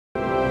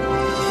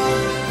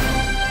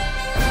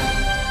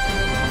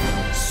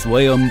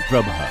Swayam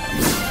Prabha.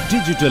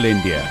 Digital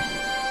India.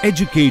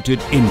 Educated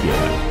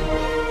India.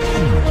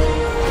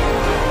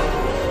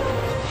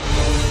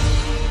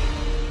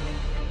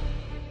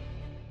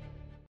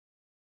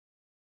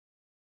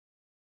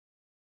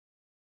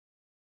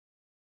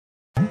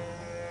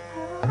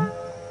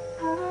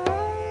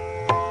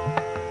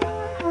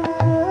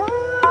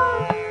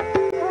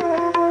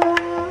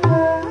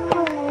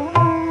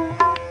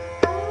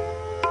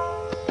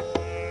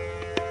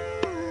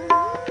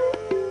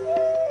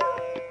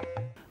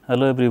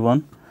 Hello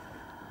everyone.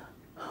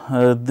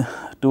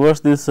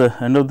 Towards this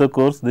end of the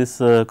course, this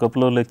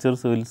couple of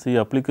lectures we will see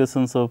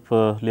applications of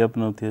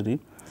Lyapunov theory,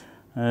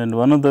 and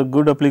one of the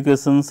good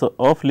applications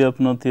of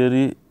Lyapunov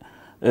theory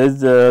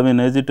as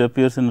as it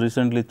appears in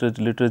recent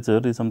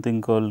literature is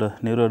something called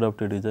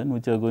Neuro-Adaptive Design,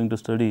 which we are going to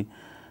study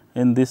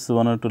in this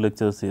 1 or 2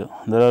 lectures here.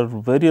 There are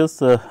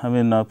various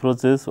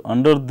approaches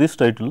under this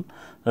title.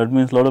 That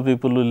means, lot of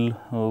people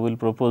will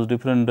propose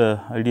different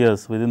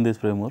ideas within this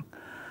framework.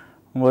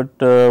 But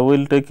I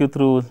will take you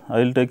through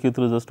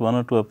just 1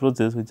 or 2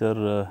 approaches which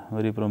are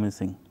very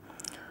promising.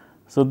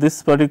 So,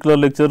 this particular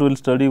lecture will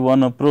study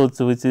one approach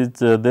which is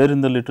there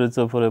in the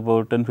literature for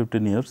about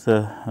 10-15 years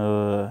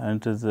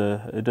and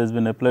it has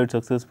been applied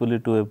successfully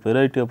to a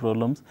variety of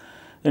problems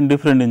in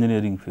different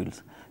engineering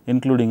fields,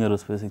 including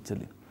aerospace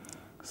actually.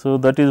 So,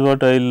 that is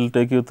what I will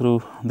take you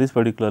through this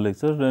particular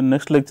lecture, and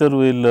next lecture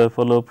we will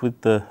follow up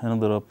with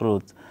another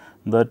approach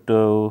that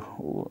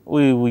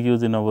we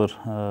use in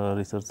our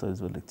research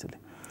as well actually.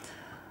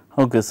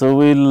 Okay, so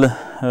we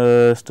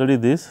will study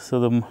this.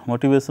 So, the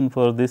motivation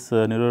for this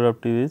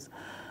neuro-adaptive is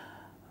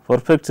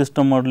perfect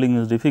system modeling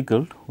is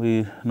difficult,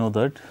 we know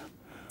that.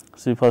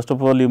 See, first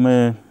of all you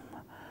may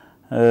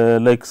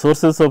like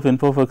sources of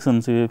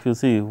imperfections, if you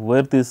see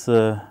where this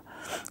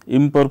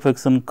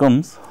imperfection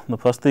comes, the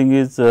first thing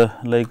is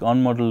like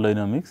unmodeled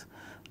dynamics,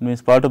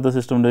 means part of the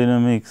system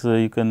dynamics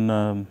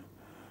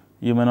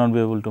you may not be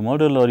able to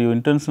model, or you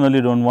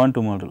intentionally do not want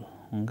to model,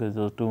 okay,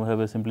 so to have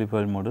a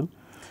simplified model.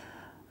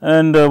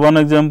 And one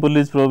example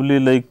is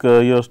probably like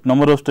your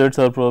number of states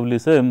are probably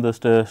same, the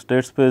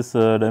state space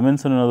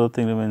dimension and other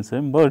thing remains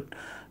same, but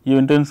you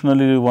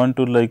intentionally want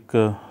to like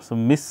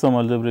miss some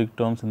algebraic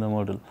terms in the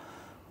model,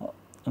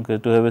 okay,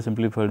 to have a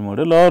simplified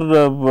model,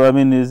 or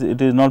it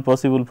is not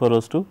possible for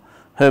us to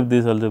have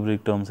these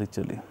algebraic terms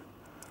actually.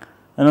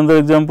 Another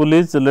example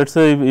is, let us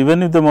say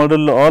even if the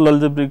model all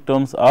algebraic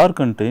terms are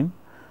contained,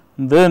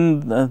 then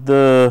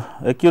the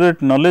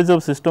accurate knowledge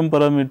of system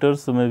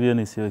parameters may be an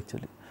issue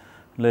actually.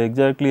 Like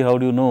exactly how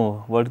do you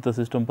know what is the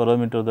system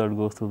parameter that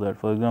goes through that.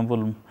 For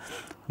example,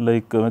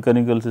 like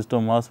mechanical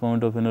system, mass,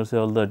 moment of inertia,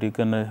 all that you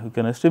can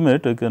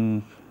estimate, you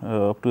can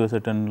up to a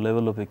certain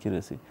level of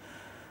accuracy.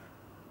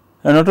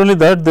 And not only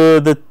that,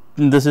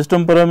 the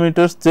system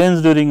parameters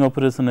change during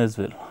operation as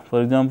well.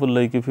 For example,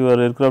 like if your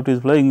aircraft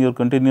is flying, your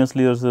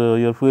continuously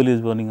your fuel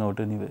is burning out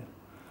anyway.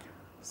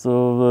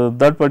 So,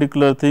 that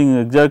particular thing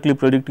exactly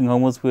predicting how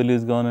much fuel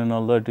is gone and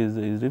all that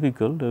is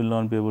difficult, they will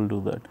not be able to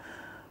do that.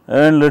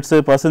 And let us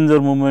say passenger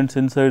movements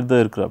inside the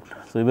aircraft.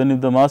 So, even if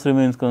the mass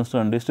remains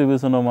constant,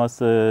 distribution of mass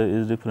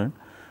is different,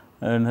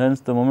 and hence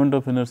the moment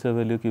of inertia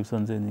value keeps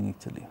on changing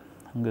actually.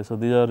 Okay, so,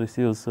 these are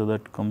issues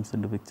that comes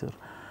into picture.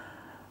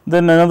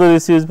 Then another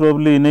issue is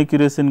probably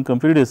inaccuracy in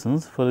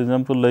computations. For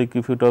example, like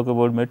if you talk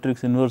about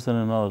matrix inversion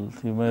and all,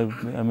 you may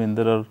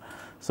there are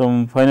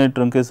some finite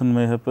truncation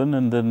may happen,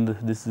 and then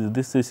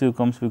this issue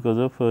comes because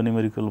of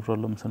numerical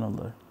problems and all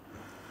that.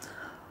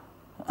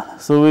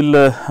 So,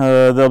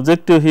 the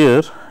objective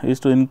here is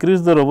to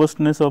increase the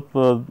robustness of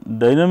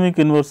dynamic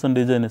inversion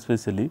design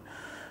especially.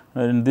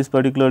 In this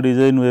particular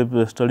design we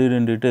have studied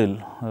in detail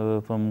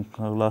from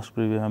last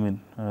previous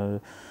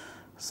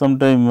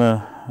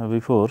sometime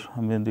before,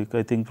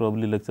 I think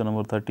probably lecture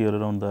number 30 or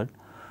around that,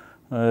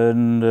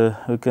 and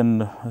we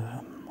can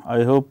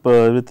I hope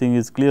everything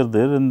is clear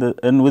there,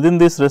 and within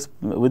this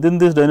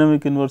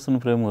dynamic inversion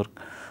framework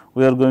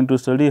we are going to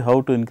study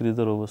how to increase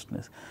the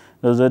robustness.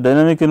 Because the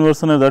dynamic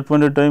inversion at that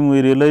point of time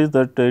we realized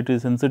that it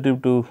is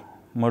sensitive to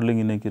modeling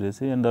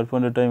inaccuracy, and that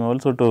point of time I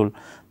also told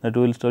that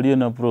we will study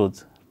an approach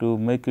to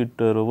make it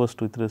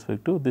robust with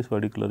respect to this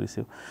particular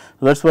issue.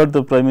 So, that is what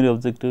the primary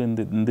objective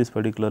in this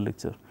particular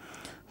lecture.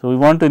 So, we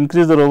want to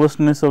increase the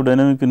robustness of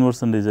dynamic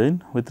inversion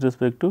design with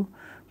respect to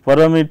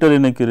parameter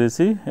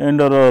inaccuracy and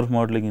or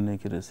modeling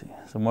inaccuracy.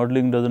 So,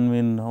 modeling does not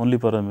mean only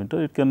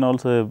parameter, it can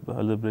also have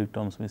algebraic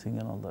terms missing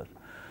and all that.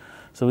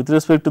 So, with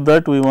respect to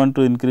that we want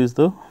to increase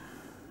the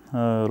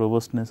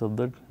robustness of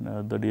the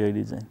DI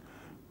design.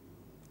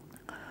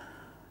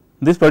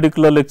 This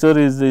particular lecture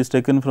is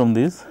taken from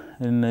this.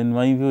 In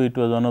my view, it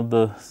was one of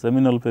the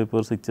seminal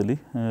papers actually.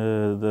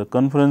 The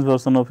conference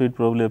version of it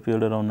probably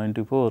appeared around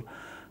 94.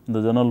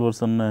 The journal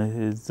version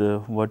is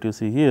what you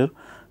see here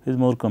is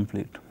more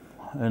complete,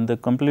 and the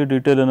complete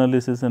detailed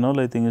analysis and all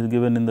I think is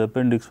given in the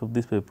appendix of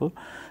this paper.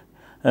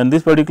 And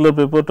this particular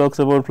paper talks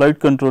about flight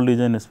control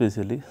design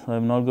especially. So, I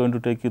am not going to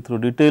take you through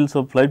details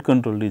of flight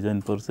control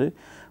design per se,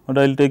 but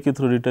I will take you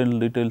through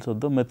details of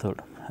the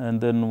method,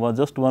 and then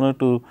just one or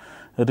two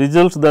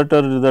results that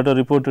are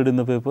reported in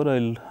the paper.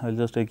 I will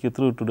just take you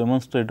through to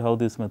demonstrate how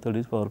this method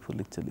is powerful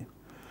actually.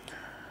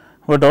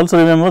 But also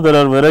remember, there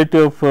are variety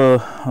of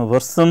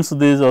versions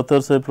these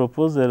authors have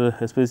proposed. There are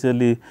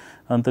especially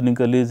Anthony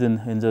Callis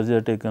in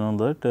Georgia Tech and all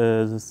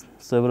that,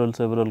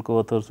 several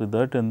co-authors with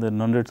that, and then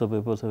hundreds of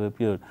papers have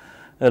appeared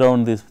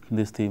around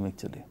this theme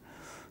actually.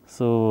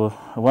 So,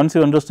 once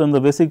you understand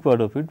the basic part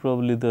of it,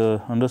 probably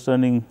the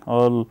understanding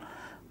all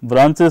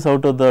branches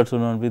out of that should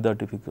not be that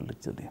difficult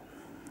actually.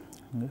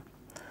 Okay.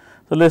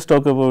 So, let us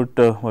talk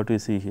about what we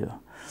see here.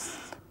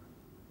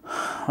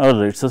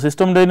 Alright. So,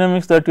 system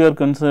dynamics that we are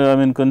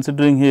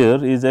considering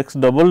here is x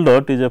double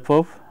dot is f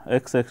of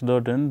x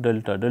dot and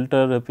delta.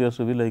 Delta appears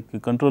to be like a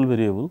control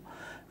variable,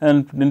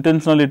 and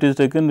intentionally it is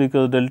taken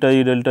because delta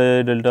E, delta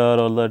A, delta R,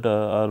 all that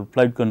are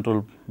flight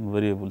control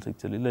variables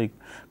actually, like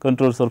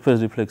control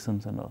surface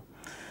reflections and all.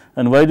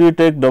 And why do we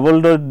take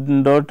double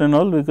dot and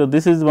all? Because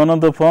this is one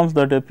of the forms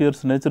that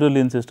appears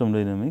naturally in system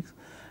dynamics,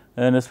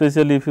 and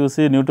especially if you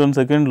see Newton's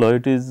second law,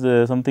 it is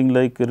something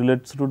like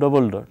relates to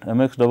double dot,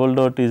 mx double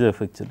dot is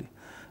f actually,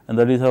 and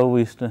that is how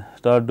we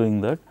start doing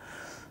that.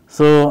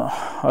 So,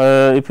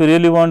 if you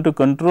really want to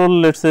control,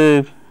 let us say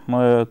if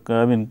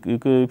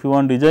you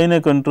want to design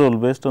a control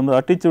based on the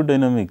attitude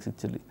dynamics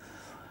actually.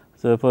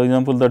 So, for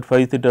example, that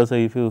phi theta psi,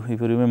 if you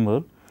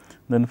remember,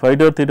 then phi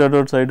dot theta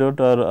dot psi dot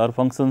are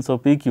functions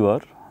of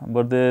PQR,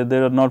 but they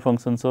are not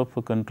functions of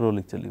control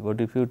actually. But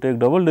if you take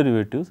double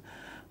derivatives,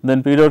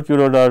 then P dot Q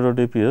dot R dot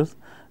appears,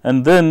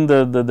 and then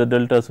the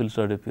deltas will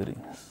start appearing.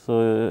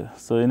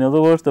 So, in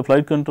other words, the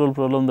flight control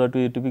problem that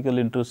we typically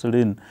interested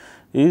in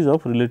is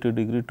of relative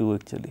degree 2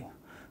 actually.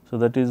 So,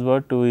 that is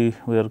what we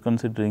are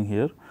considering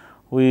here.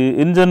 We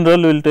in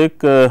general will take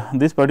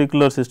this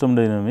particular system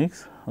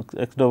dynamics,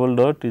 x double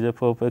dot is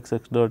f of x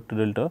dot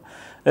delta.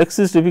 X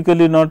is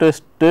typically not a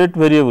state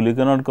variable, you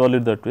cannot call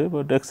it that way,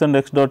 but x and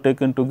x dot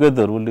taken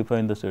together will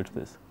define the state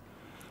space.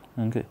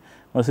 Okay.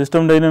 Now,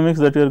 system dynamics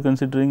that we are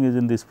considering is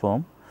in this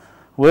form,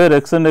 where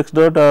x and x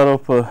dot are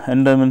of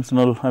n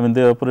dimensional,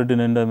 they operate in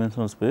n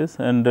dimensional space,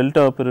 and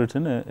delta operates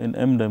in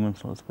m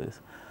dimensional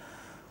space.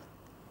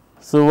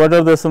 So, what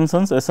are the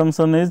assumptions?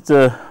 Assumption is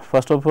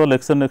first of all,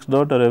 x and x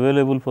dot are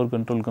available for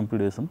control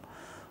computation.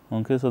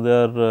 Okay. So, they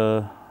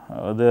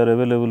are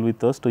available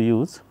with us to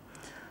use.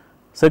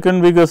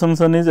 Second big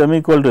assumption is m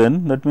equal to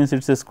n, that means it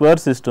is a square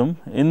system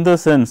in the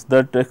sense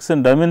that x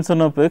and dimension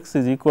of x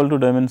is equal to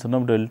dimension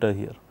of delta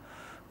here.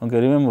 Okay,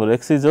 remember,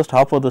 x is just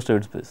half of the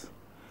state space,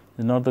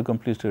 it is not the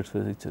complete state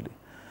space actually.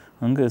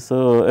 Okay,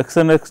 so, x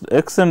and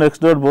x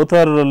dot both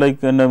are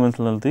like n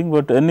dimensional thing,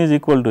 but n is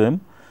equal to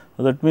m.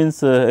 So, that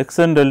means x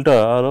and delta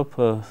are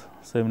of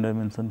same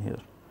dimension here,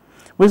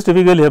 which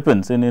typically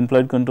happens in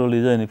flight control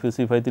design. If you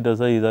see phi theta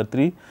psi is are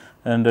 3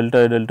 and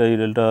delta E,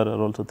 delta R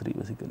are also 3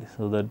 basically.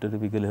 So, that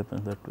typically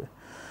happens that way.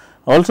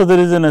 Also, there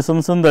is an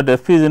assumption that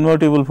f is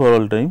invertible for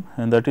all time,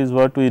 and that is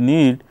what we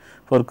need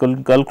for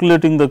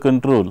calculating the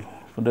control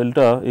for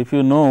delta. If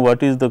you know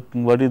what is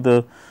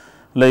the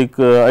like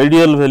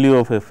ideal value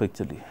of f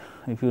actually,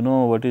 if you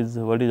know what is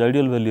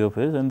ideal value of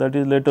f, and that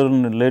is later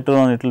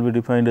on it will be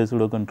defined as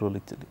pseudo control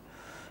actually.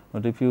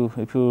 But if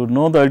you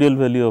know the ideal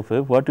value of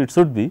f, what it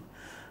should be,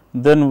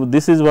 then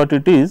this is what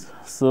it is.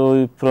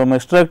 So, from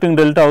extracting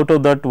delta out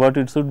of that, what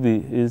it should be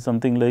is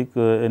something like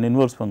an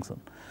inverse function.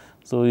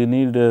 So, you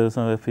need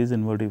some f is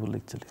invertible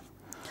actually.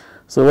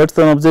 So, what is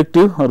the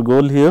objective or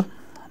goal here,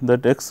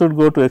 that x should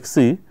go to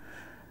xc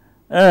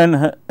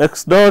and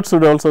x dot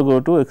should also go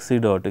to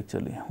xc dot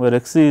actually, where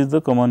xc is the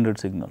commanded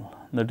signal.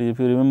 That is, if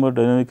you remember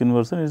dynamic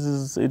inversion,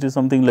 it is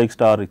something like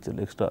star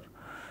actually, x star.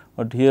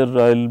 But here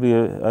I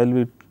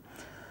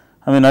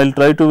will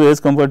try to be as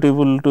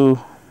compatible to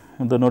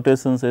the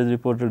notations as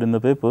reported in the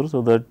paper,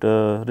 so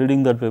that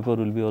reading that paper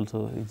will be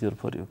also easier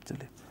for you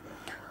actually.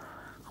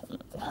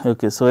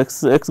 Okay, so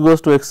x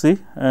goes to xc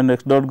and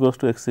x dot goes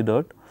to xc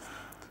dot.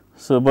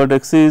 So, but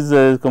xc is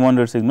a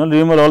commanded signal.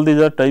 Remember, all these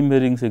are time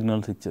varying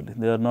signals actually,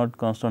 they are not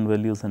constant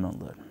values and all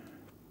that.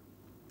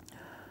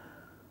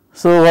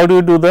 So, how do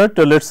you do that?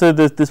 Let us say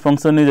this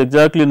function is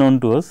exactly known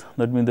to us,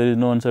 that means there is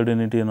no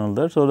uncertainty and all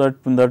that. So,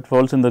 that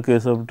falls in the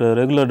case of the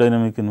regular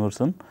dynamic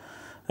inversion.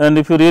 And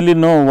if you really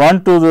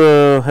want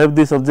to have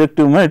this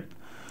objective met,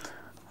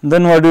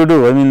 then what do you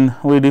do?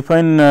 We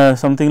define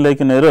something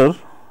like an error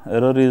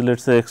is let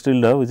us say x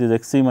tilde, which is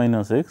xc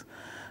minus x.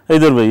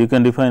 Either way you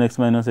can define x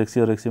minus xc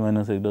or xc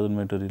minus x, does not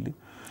matter really.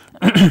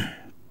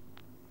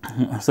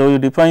 So, you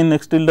define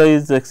x tilde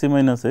is xc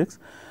minus x,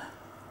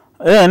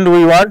 and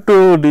we want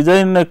to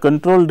design a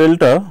control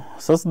delta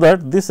such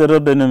that this error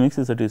dynamics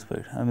is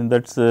satisfied.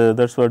 That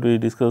is what we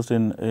discussed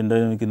in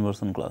dynamic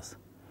inversion class,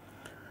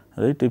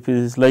 right. If it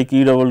is like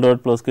E double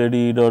dot plus k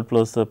d E dot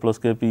plus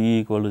kp E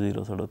equal to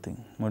 0 sort of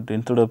thing, but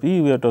instead of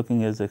E we are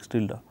talking as x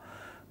tilde.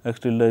 X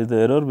tilde is the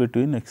error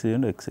between xc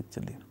and x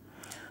actually.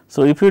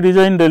 So, if you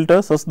design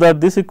delta such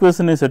that this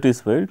equation is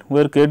satisfied,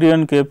 where kd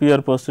and kp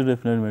are positive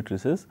definite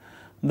matrices,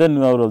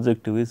 then our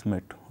objective is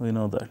met, we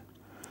know that.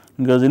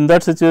 because in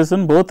that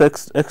situation both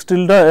x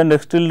tilde and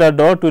x tilde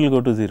dot will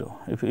go to 0.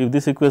 If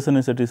this equation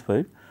is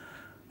satisfied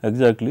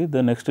exactly,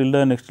 then x tilde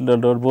and x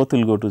tilde dot both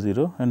will go to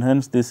 0, and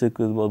hence this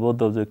both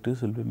the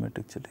objectives will be met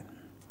actually.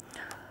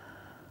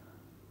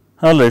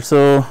 Alright,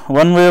 so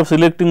one way of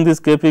selecting this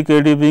Kp,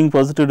 Kd being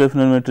positive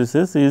definite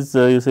matrices is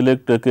you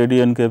select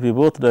Kd and Kp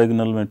both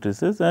diagonal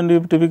matrices, and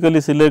you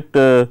typically select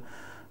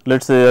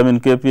let us say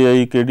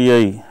Kpi,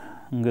 Kdi,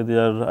 okay, they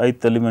are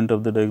ith element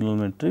of the diagonal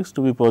matrix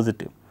to be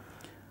positive.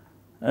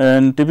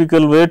 And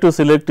typical way to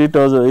select it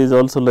is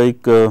also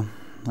like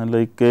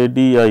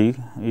Kdi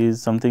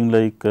is something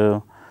like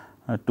 2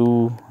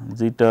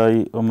 zeta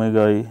I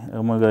omega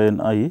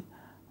n I,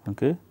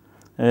 okay,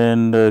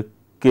 and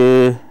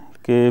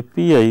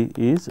Kpi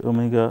is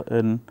omega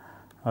n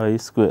I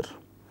square.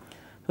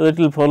 So, that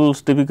will follow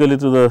typically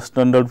to the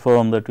standard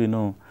form that we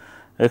know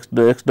x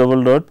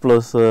double dot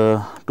plus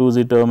 2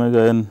 zeta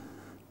omega n,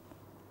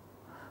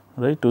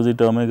 right, 2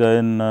 zeta omega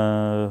n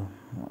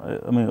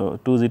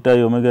 2 zeta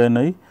I omega n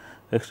I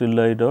x tilde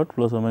I dot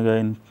plus omega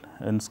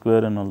n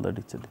square and all that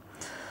actually.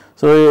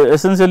 So,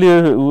 essentially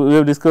we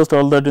have discussed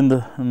all that in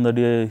the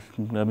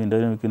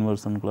dynamic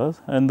inversion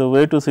class, and the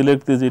way to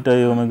select the zeta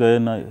I omega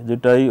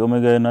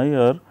n I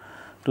are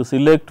to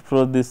select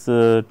for this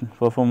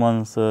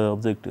performance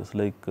objectives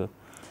like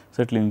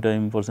settling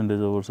time, percentage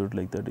overshoot,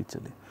 like that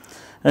actually.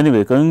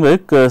 Anyway, coming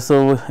back,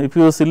 so if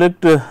you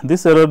select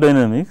this error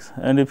dynamics,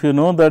 and if you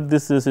know that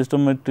this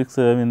system matrix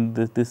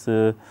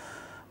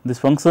this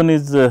function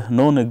is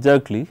known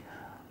exactly,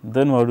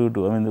 then what do you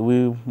do?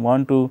 We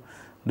want to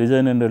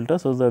design n delta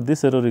so that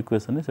this error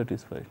equation is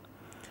satisfied.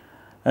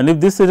 And if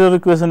this error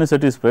equation is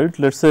satisfied,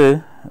 let us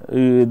say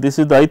this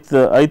is the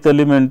ith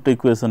element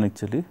equation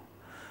actually,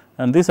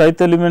 and this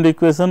ith element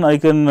equation I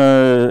can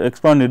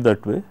expand it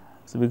that way.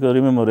 So, because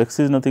remember x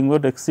is nothing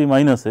but xc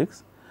minus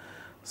x.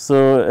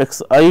 So,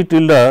 x I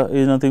tilde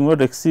is nothing but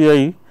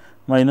xci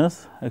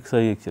minus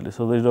xi actually.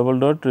 So, the double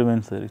dot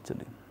remains there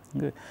actually.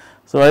 Okay.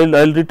 So, I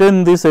will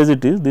retain this as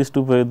it is, these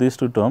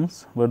two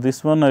terms, but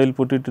this one I will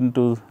put it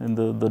into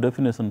the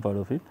definition part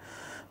of it.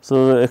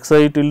 So,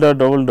 xi tilde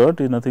double dot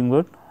is nothing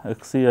but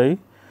xci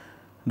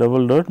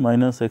double dot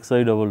minus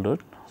xi double dot.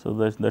 So,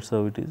 that is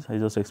how it is. I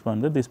just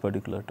expanded this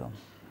particular term.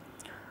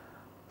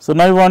 So,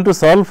 now I want to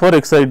solve for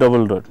xi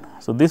double dot.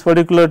 So, this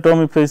particular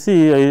term if I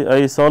see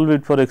I solve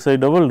it for xi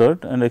double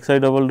dot, and xi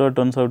double dot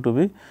turns out to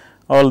be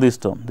all these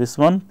term, this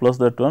one plus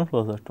that one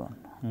plus that one,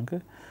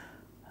 okay,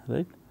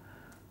 right.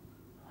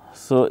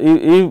 So,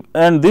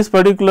 and this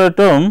particular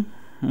term,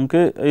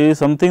 okay, is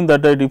something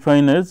that I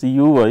define as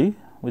ui,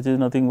 which is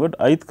nothing but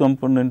ith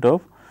component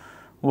of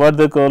what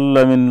they call,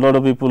 lot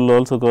of people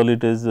also call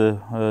it as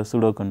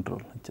pseudo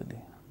control actually.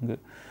 Okay.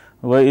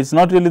 Why it is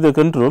not really the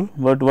control,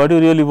 but what you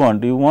really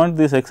want? You want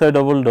this xi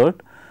double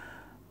dot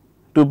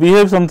to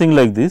behave something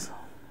like this,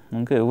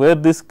 okay, where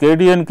this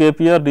Kd and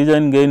Kp are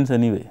design gains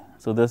anyway.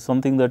 So, that is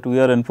something that we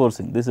are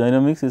enforcing, this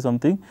dynamics is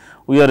something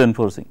we are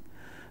enforcing.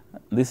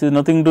 This is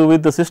nothing to do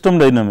with the system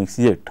dynamics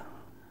yet.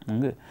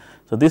 Okay.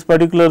 So, this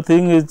particular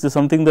thing is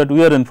something that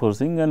we are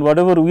enforcing, and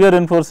whatever we are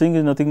enforcing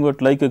is nothing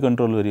but like a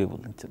control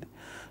variable actually.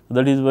 So,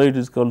 that is why it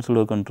is called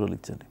pseudo control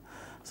actually.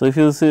 So, if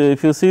you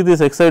see this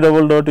xi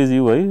double dot is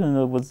ui, and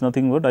it is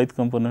nothing but ith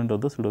component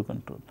of the pseudo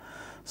control.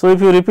 So,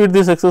 if you repeat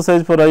this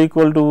exercise for I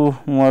equal to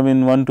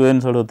 1 to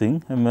n sort of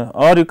thing,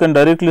 or you can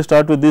directly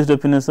start with this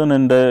definition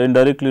and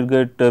indirectly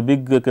get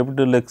big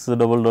capital X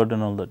double dot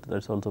and all that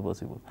is also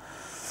possible,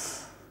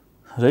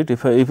 right.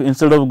 If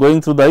instead of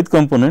going through the ith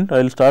component,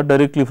 I will start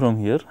directly from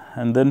here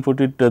and then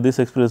put it this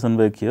expression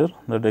back here,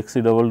 that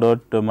xc double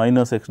dot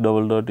minus x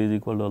double dot is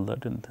equal to all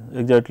that, and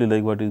exactly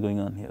like what is going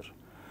on here.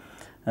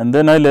 And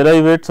then I will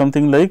arrive at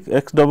something like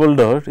x double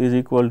dot is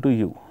equal to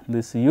u.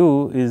 This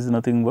u is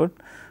nothing but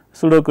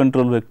pseudo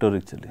control vector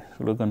actually,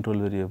 pseudo control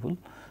variable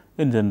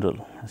in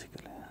general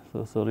basically.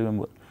 So,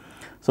 remember.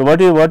 So, what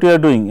you are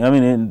doing,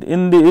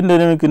 in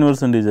dynamic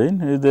inversion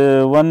design is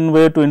the one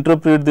way to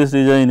interpret this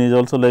design is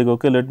also like,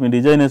 okay, let me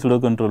design a pseudo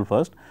control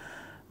first,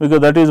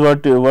 because that is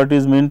what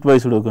is meant by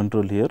pseudo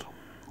control here.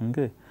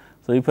 Okay.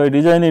 So, if I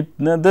design it,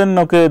 then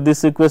okay,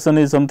 this equation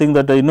is something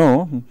that I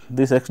know,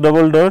 this x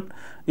double dot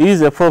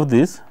is f of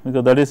this,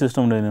 because that is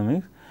system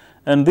dynamics,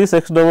 and this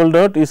x double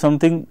dot is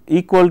something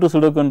equal to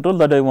pseudo control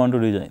that I want to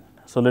design.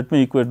 So, let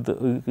me equate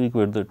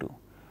the two.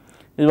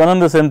 Is one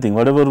and the same thing,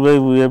 whatever way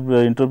we have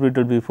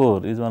interpreted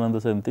before is one and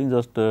the same thing,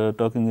 just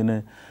talking in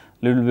a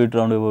little bit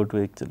roundabout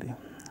way actually.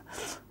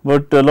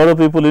 But a lot of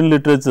people in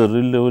literature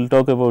will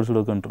talk about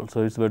pseudo control.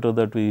 So, it is better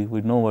that we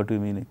know what we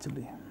mean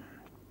actually.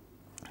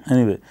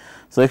 Anyway,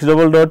 so x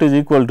double dot is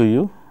equal to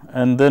u,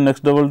 and then x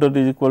double dot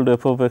is equal to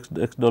f of x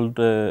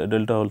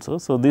delta also.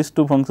 So, these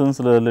two functions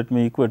let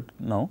me equate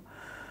now,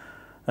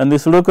 and the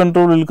pseudo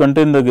control will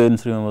contain the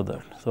gains, remember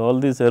that. So, all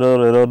these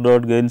error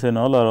dot gains and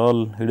all are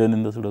all hidden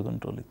in the pseudo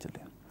control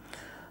actually.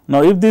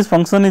 Now, if this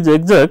function is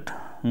exact,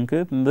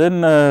 okay,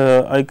 then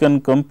I can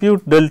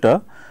compute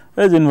delta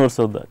as inverse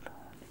of that.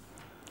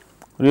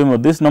 Remember,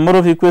 this number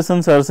of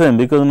equations are same,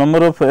 because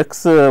number of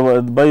x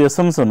by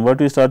assumption what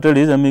we started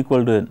is m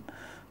equal to n.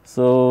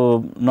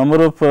 So,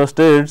 number of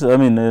states, I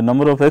mean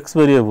number of x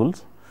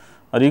variables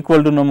are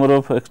equal to number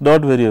of x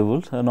dot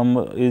variables,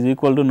 number is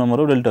equal to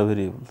number of delta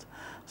variables.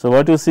 So,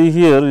 what you see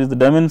here is the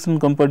dimension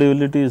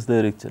compatibility is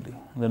there actually,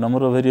 the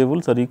number of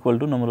variables are equal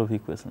to number of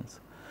equations.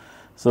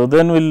 So,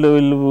 then we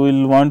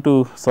will want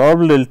to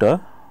solve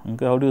delta.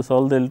 Okay, how do you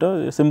solve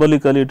delta?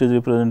 Symbolically it is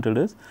represented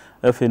as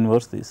f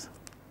inverse this.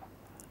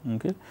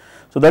 Okay.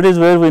 So, that is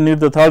where we need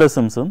the third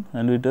assumption,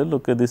 and we tell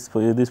okay, this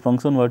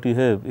function what we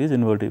have is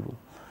invertible.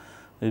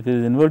 If it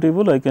is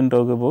invertible, I can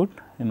talk about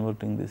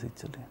inverting this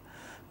actually.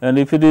 And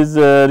if it is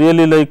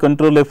really like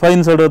control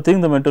affine sort of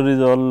thing, the matter is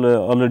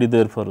already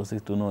there for us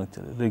to know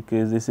actually. Like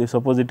this is,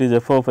 suppose it is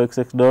f of x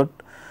x dot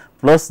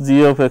plus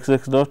g of x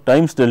x dot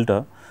times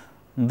delta,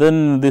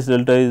 then this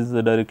delta is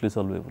directly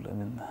solvable. I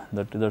mean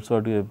that is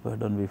what we have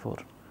done before.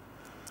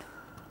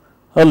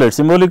 Alright,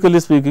 symbolically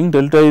speaking,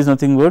 delta is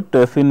nothing but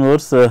f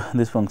inverse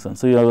this function.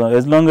 So,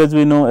 as long as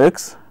we know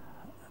x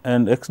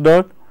and x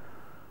dot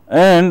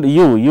and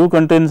u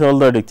contains all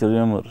that actually,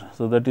 remember.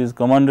 So, that is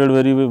commanded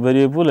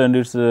variable and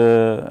its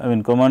I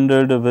mean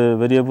commanded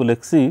variable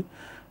x c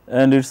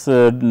and its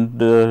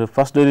the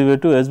first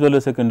derivative as well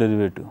as second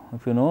derivative.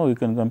 If you know, you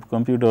can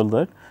compute all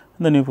that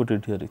and then you put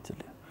it here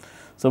actually.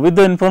 So, with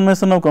the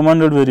information of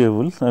commanded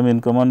variables, I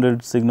mean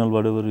commanded signal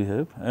whatever we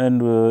have,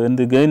 and in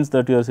the gains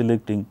that you are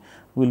selecting,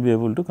 we will be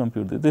able to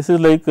compute this. This is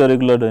like a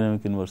regular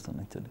dynamic inversion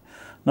actually.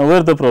 Now,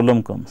 where the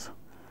problem comes?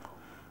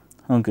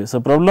 Okay, so,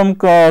 problem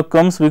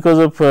comes because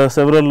of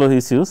several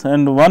issues,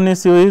 and one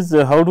issue is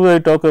how do I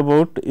talk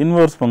about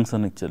inverse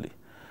function actually.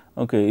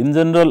 Okay, in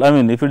general, I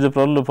mean if it is a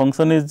problem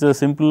function is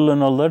simple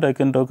and all that, I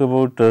can talk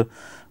about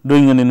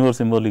doing an inverse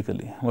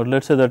symbolically, but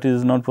let us say that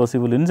is not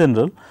possible in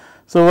general.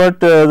 So, what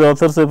the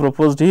authors have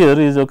proposed here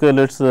is okay,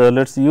 let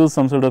us use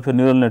some sort of a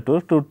neural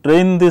network to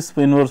train this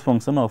inverse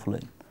function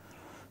offline.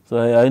 So,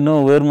 I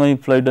know where my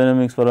flight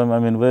dynamics I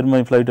mean where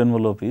my flight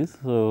envelope is.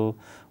 So,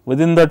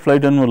 within that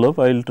flight envelope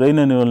I will train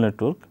a neural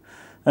network,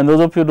 and those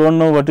of you do not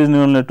know what is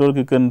neural network,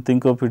 you can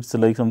think of it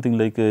like something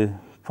like a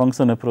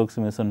function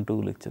approximation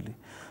tool actually.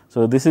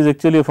 So, this is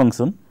actually a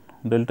function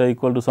delta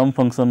equal to some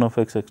function of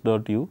x x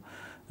dot u,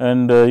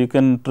 and you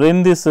can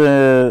train this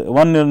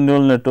one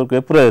neural network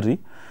a priori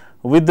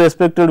with the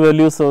expected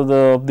values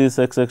of this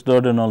x x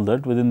dot and all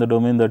that within the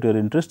domain that you are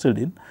interested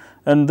in,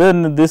 and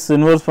then this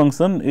inverse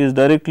function is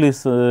directly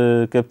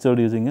captured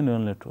using a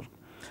neural network.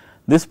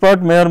 This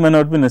part may or may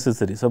not be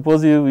necessary.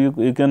 Suppose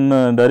you can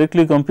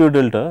directly compute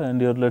delta,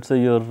 and your let us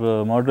say your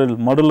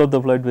model of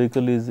the flight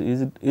vehicle is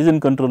in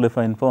control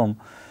affine form,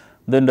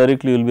 then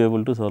directly you will be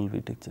able to solve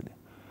it actually.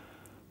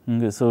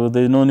 Okay, so,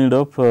 there is no need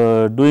of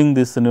doing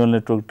this neural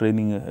network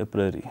training a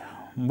priori,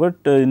 but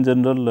in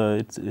general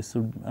it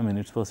should, I mean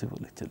it is possible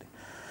actually.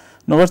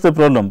 Now, what is the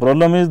problem?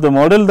 Problem is the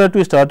model that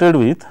we started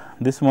with,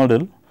 this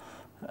model,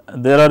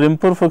 there are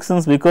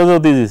imperfections because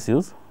of these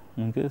issues.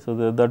 Okay,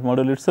 so, that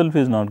model itself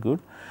is not good,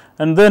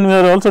 and then we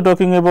are also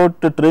talking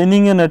about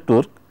training a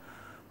network.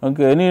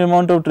 Okay, any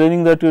amount of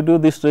training that you do,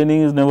 this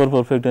training is never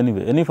perfect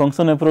anyway. Any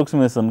function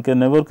approximation can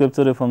never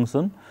capture a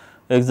function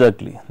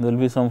exactly, there will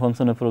be some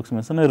function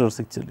approximation errors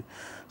actually.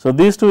 So,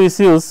 these two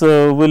issues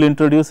will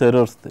introduce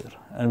errors there,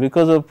 and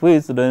because of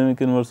which dynamic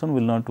inversion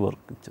will not work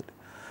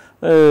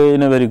actually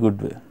in a very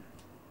good way.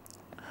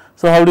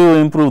 So, how do you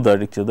improve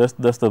that actually?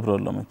 That is the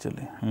problem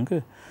actually.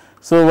 Okay.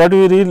 So, what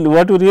we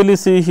really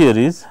see here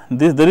is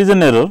this, there is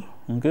an error.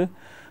 Okay.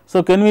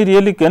 So, can we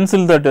really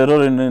cancel that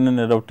error in an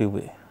adaptive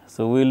way?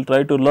 So, we will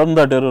try to learn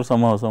that error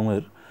somehow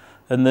somewhere,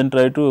 and then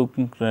try to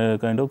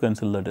kind of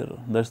cancel that error.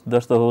 That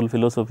is the whole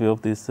philosophy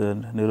of this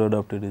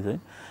neuro-adaptive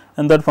design,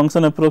 and that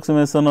function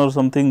approximation or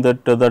something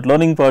that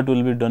learning part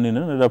will be done in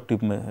an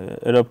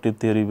adaptive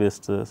theory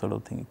based sort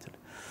of thing actually.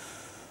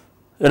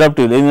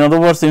 Adaptive, in other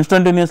words,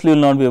 instantaneously you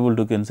will not be able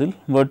to cancel,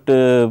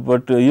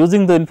 but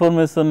using the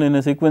information in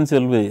a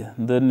sequential way,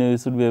 then you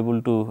should be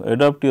able to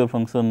adapt your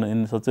function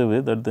in such a way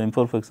that the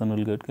imperfection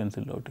will get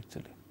cancelled out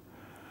actually.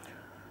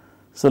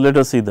 So, let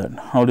us see that,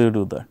 how do you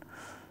do that?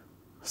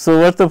 So,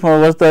 what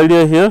is the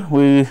idea here?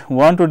 We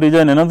want to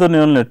design another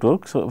neural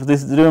network. So,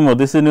 this remember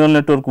this is neural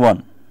network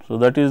 1. So,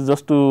 that is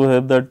just to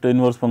have that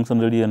inverse function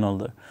ready and all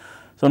that.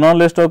 So, now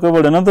let us talk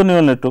about another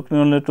neural network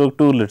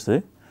 2 let us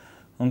say,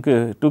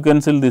 okay, to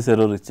cancel this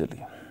error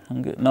actually.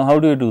 Okay. Now, how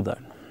do you do that?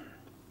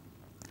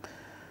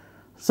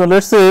 So, let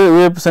us say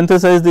we have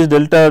synthesized this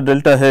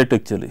delta hat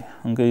actually,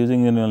 okay,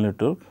 using a neural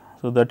network.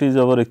 So, that is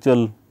our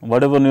actual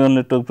whatever neural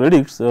network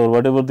predicts or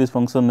whatever this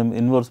function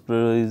inverse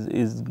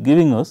is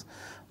giving us,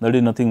 that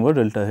is nothing but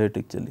delta hat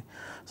actually.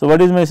 So,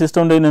 what is my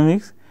system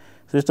dynamics?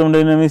 System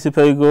dynamics, if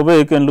I go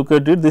back and look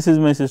at it, this is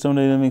my system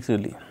dynamics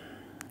really,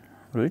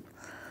 right.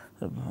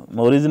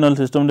 Original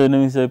system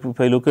dynamics,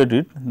 if I look at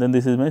it, then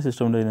this is my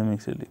system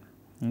dynamics really.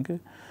 Okay.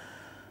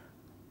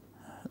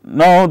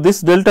 Now,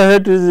 this delta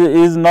hat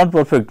is not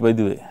perfect by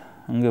the way,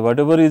 okay.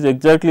 Whatever is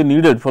exactly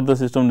needed for the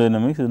system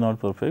dynamics is not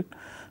perfect.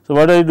 So,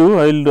 what I do,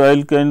 I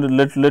will kind of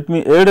let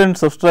me add and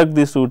subtract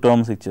these two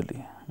terms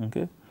actually.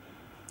 Okay.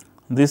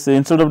 this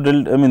instead of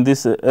delta, I mean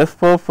this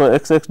f of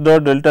x x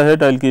dot delta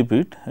hat I will keep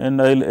it,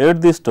 and I will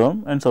add this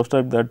term and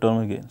subtract that term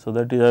again. So,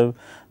 that is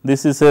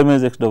this is same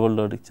as x double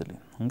dot actually.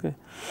 Okay.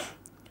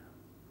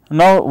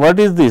 Now, what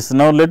is this?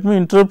 Now, let me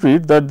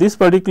interpret that this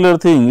particular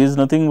thing is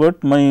nothing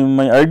but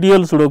my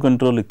ideal pseudo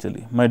control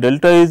actually. My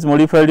delta is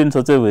modified in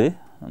such a way.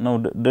 Now,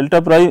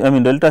 delta prime, I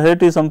mean delta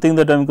hat is something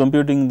that I am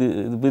computing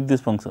with this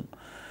function,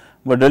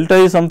 but delta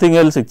is something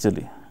else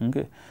actually.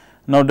 Okay.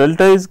 Now,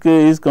 delta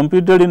is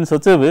computed in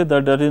such a way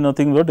that that is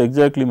nothing but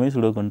exactly my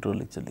pseudo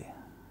control actually.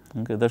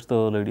 Okay. That is the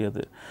whole idea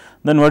there.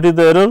 Then what is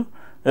the error?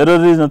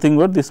 Error is nothing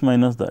but this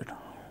minus that.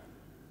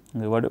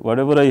 Okay.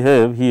 Whatever I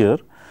have here,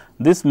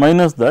 this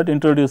minus that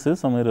introduces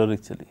some error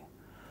actually.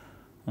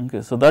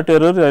 Okay. So, that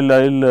error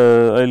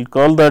I will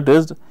call that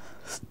as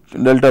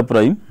delta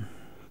prime.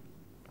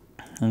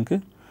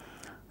 Okay.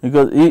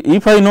 Because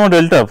if I know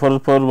delta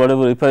for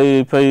whatever,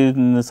 if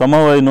I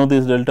somehow I know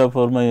this delta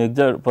for my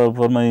exact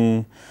for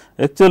my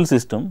actual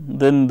system,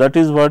 then that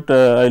is what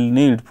I will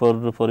need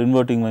for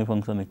inverting my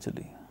function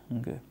actually.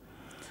 Okay.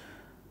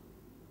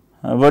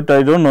 But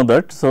I do not know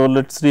that. So,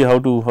 let us see how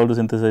to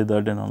synthesize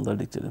that and all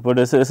that actually. But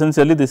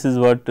essentially this is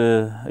what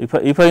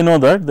if I know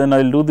that, then I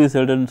will do this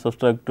add and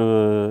subtract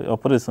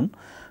operation,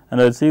 and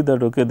I will see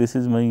that okay, this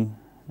is my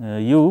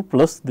u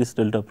plus this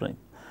delta prime.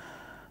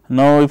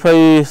 Now, if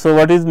I, so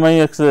what is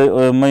my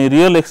my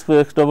real x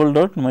double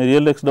dot? My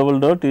real x double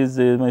dot is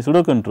my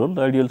pseudo control,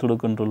 the ideal pseudo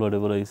control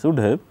whatever I should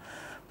have,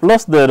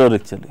 plus the error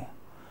actually.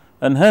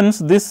 And hence,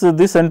 this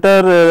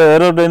entire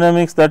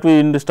aerodynamics that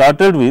we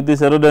started with, this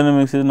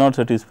aerodynamics is not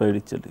satisfied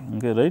actually.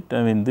 Okay, right?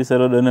 I mean, this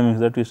aerodynamics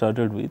that we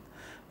started with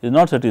is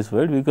not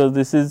satisfied, because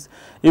this is,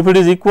 if it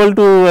is equal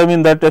to, I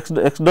mean that x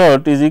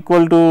dot is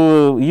equal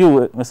to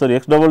u, sorry,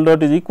 x double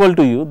dot is equal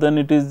to u, then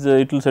it is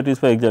it will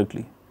satisfy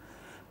exactly.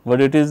 But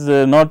it is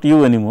not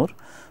u anymore.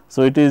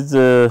 So, it is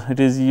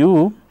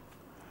u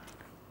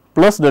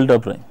plus delta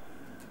prime.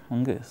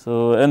 Okay.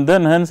 So, and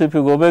then hence if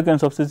you go back and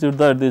substitute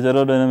that, this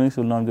aerodynamics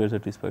will not get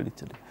satisfied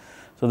actually.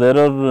 So, the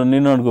error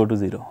need not go to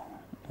 0,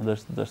 that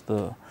is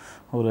the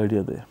whole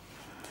idea there.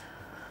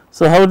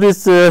 So, how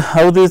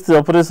this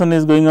operation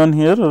is going on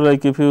here,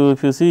 like if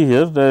you see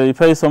here,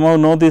 if I somehow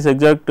know this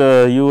exact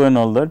u and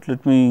all that,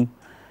 let me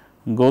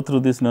go through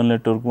this neural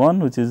network 1,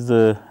 which is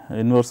the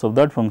inverse of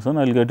that function.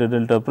 I will get a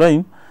delta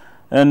prime,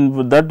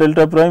 and that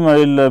delta prime I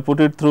will put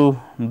it through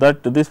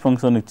this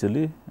function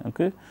actually.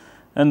 Okay.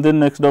 And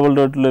then x double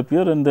dot will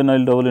appear, and then I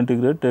will double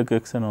integrate, take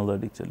x and all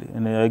that actually,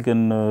 and I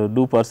can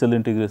do partial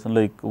integration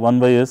like 1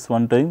 by s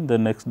one time,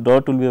 then x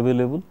dot will be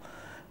available,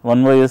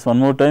 1 by s one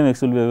more time,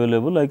 x will be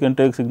available. I can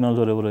take signals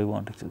wherever I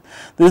want actually.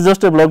 This is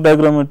just a block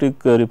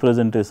diagrammatic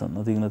representation,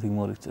 nothing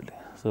more actually.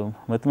 So,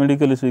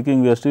 mathematically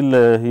speaking, we are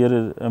still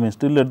here, I mean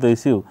still at the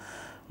issue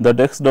that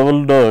x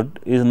double dot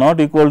is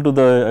not equal to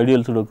the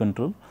ideal pseudo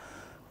control,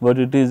 but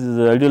it is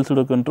ideal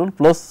pseudo control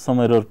plus some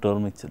error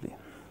term actually.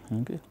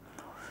 Okay.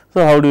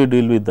 So, how do you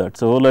deal with that?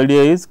 So, whole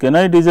idea is, can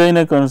I design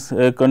a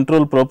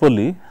control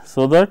properly,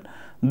 so that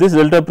this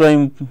delta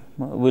prime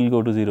will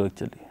go to 0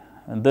 actually,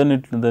 and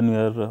then we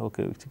are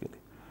okay basically.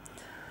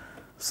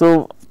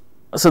 So,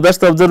 that is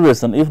the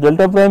observation. If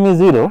delta prime is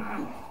 0,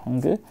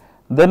 okay,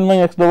 then my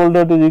x double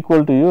dot is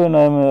equal to u, and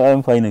I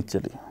am fine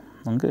actually.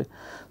 Okay.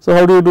 So,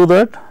 how do you do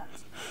that?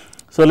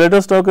 So, let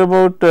us talk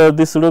about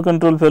this pseudo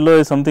control fellow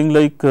is something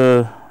like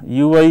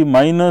ui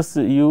minus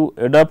u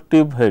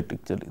adaptive hat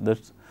actually, that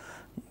is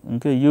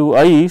okay.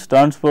 Ui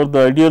stands for the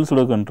ideal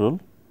pseudo control,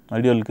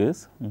 ideal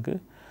case. Okay.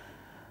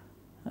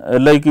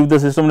 Like if the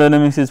system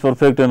dynamics is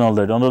perfect and all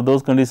that, under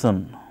those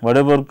conditions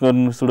whatever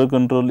pseudo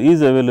control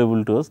is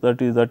available to us,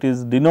 that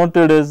is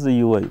denoted as the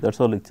ui, that is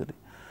all actually.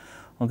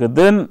 Okay.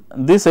 Then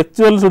this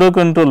actual pseudo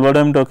control what I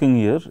am talking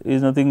here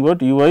is nothing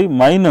but ui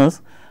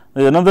minus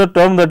another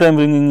term that I am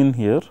bringing in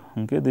here.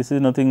 Okay. This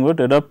is nothing but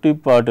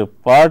adaptive part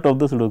of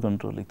the pseudo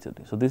control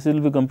actually. So, this will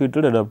be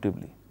computed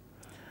adaptively.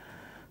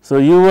 So,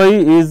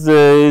 ui is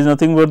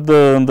nothing but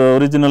the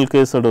original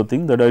case sort of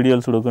thing, that ideal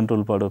pseudo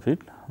control part of it,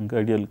 okay,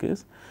 ideal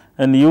case,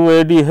 and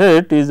uad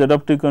hat is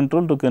adaptive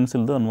control to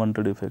cancel the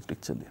unwanted effect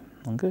actually.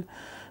 Okay.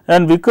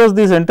 And because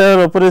this entire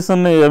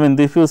operation, I mean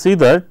if you see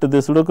that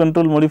the pseudo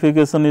control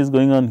modification is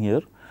going on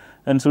here,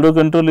 and pseudo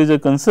control is a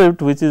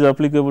concept which is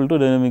applicable to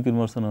dynamic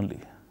inversion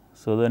only.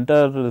 So, the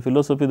entire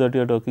philosophy that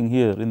we are talking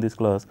here in this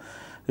class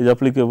is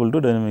applicable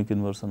to dynamic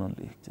inversion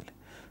only actually.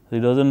 It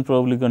does not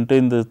probably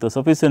contain the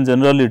sufficient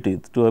generality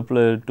to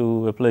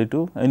apply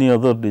to any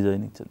other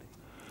design actually.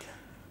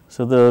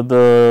 So,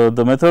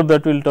 the method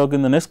that we will talk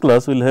in the next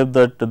class will have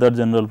that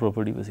general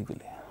property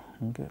basically.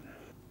 Okay.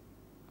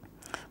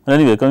 But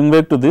anyway, coming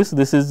back to this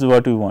is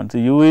what we want. So,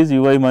 u is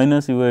ui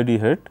minus uid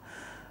hat,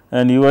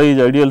 and ui is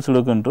ideal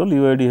pseudo control,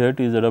 uid hat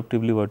is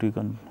adaptively what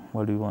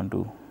we want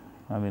to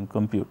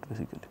compute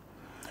basically.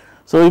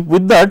 So,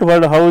 with that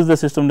how is the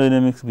system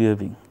dynamics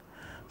behaving?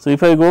 So,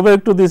 if I go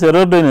back to this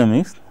error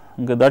dynamics,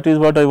 okay, that is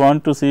what I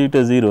want to see it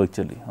as 0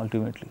 actually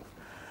ultimately.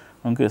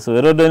 Okay. So,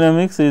 error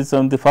dynamics is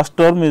the first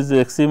term is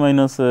xc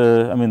minus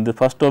the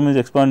first term is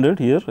expanded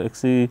here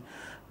xc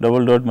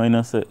double dot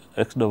minus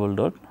x double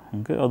dot.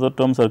 okay. Other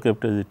terms are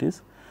kept as it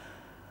is,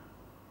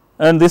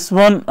 and this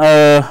one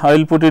I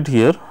will put it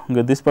here,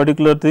 okay, this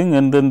particular thing,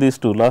 and then these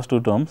two last two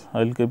terms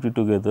I will keep it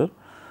together,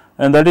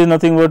 and that is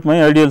nothing but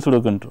my ideal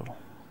pseudo control,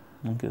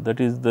 okay. That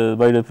is the,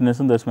 by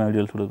definition, that is my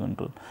ideal pseudo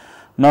control.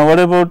 Now, what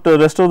about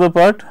rest of the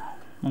part?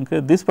 Okay.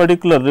 This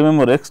particular,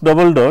 remember, x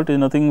double dot is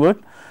nothing but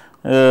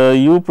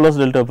u plus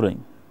delta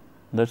prime,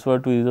 that is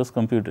what we just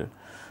computed.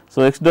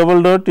 So, x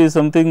double dot is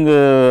something,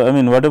 I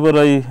mean whatever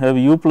I have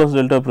u plus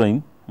delta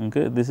prime,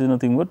 okay, this is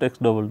nothing but x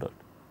double dot.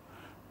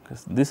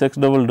 Okay. This x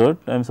double dot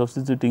I am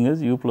substituting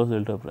as u plus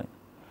delta prime,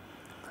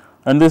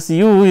 and this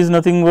u is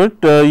nothing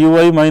but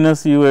ui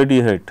minus uid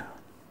hat.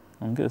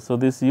 Okay. So,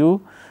 this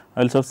u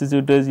I will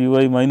substitute as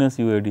ui minus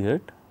uid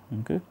hat,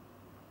 okay,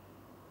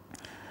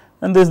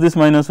 and this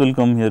minus will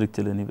come here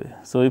actually anyway.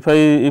 So, if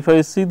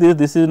I see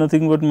this is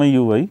nothing but my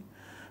ui,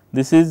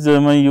 this is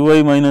my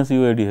ui minus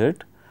uid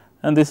hat,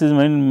 and this is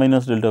my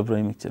minus delta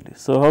prime actually.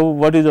 So, how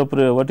what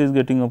is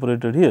getting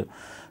operated here?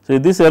 So,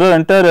 this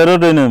entire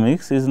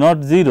aerodynamics is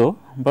not 0,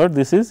 but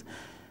this is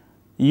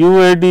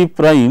uad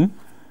prime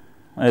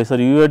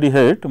uad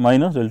hat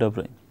minus delta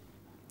prime.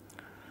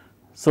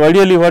 So,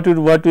 ideally what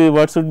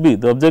should be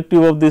the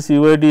objective of this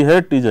uad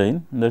hat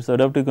design, that is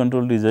adaptive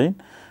control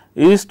design,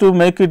 is to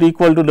make it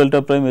equal to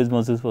delta prime as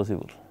much as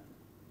possible.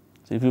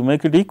 So, if you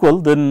make it equal,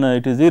 then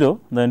it is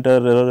 0, the entire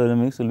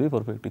aerodynamics will be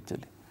perfect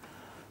actually.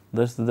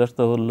 That is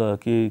the whole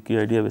key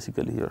idea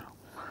basically here.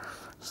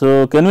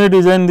 So, can we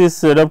design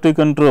this adaptive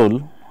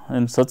control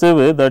in such a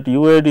way that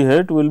uid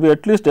hat will be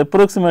at least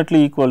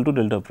approximately equal to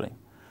delta prime?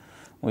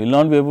 We will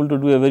not be able to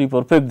do a very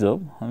perfect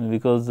job, I mean,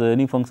 because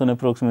any function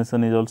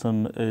approximation is also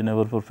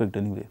never perfect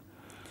anyway.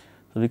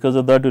 So, because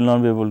of that we will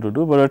not be able to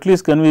do, but at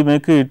least can we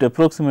make it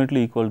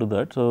approximately equal to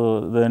that. So,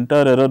 the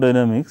entire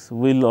aerodynamics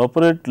will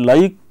operate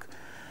like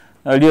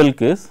ideal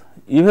case,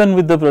 even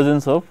with the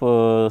presence of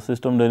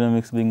system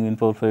dynamics being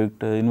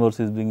imperfect,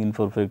 inverses being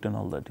imperfect and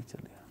all that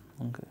actually.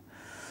 Okay.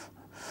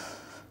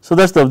 So,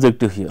 that is the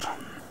objective here.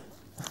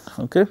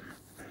 Okay.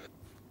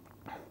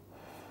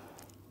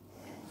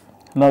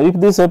 Now, if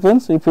this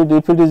happens, if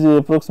it is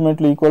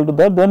approximately equal to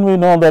that, then we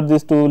know that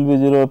this 2 will be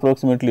 0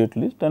 approximately at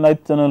least, and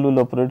ith channel will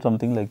operate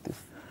something like this,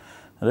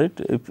 right.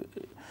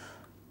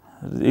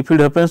 If it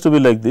happens to be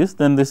like this,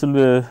 then this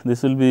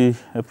will be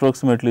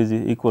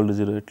approximately equal to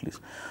 0 at least.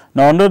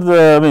 Now, under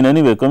the, I mean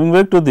anyway, coming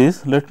back to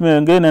this, let me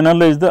again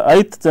analyze the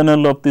ith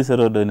channel of this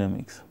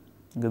aerodynamics.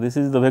 Okay, this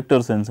is the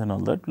vector sense and all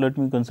that. Let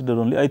me consider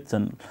only ith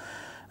channel,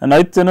 and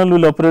ith channel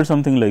will operate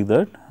something like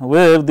that,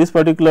 where this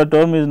particular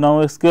term is now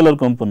a scalar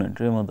component,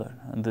 remember that,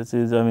 and this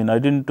is, I mean, I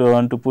did not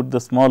want to put the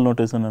small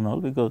notation and all,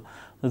 because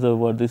this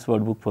is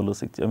what book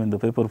follows, I mean the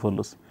paper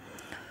follows.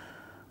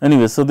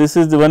 Anyway, so this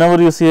is the,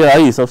 whenever you see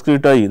I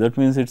subscript I, that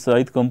means it is the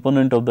ith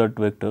component of that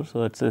vector.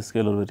 So, that is a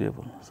scalar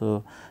variable.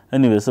 So,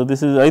 anyway, so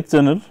this is ith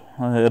channel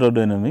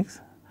aerodynamics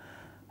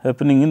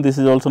happening in, this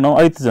is also now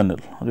ith channel.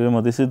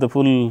 Remember, this is the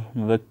full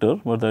vector,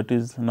 but that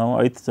is now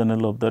ith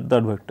channel of that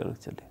vector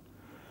actually.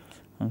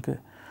 Okay.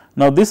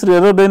 Now, this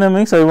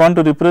aerodynamics I want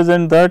to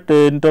represent that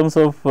in terms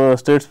of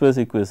state space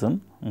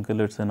equation. Okay,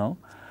 let us say now.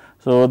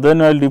 So,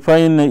 then I will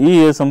define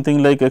E as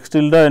something like x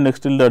tilde and x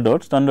tilde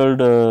dot, standard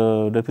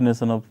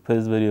definition of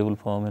phase variable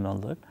form and all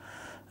that,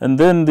 and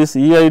then this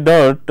E I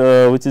dot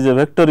which is a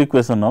vector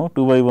equation now,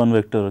 2 by 1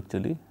 vector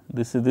actually,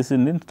 this is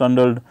in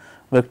standard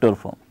vector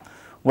form.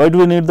 Why do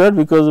we need that?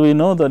 Because we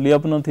know the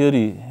Lyapunov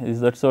theory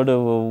is that sort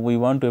of we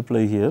want to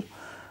apply here,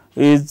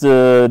 is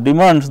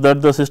demands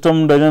that the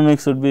system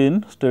dynamics should be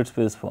in state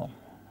space form.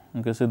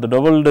 Okay, so, the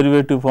double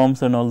derivative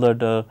forms and all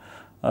that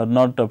are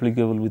not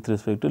applicable with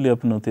respect to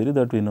Lyapunov theory,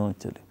 that we know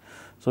actually.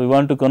 So, we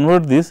want to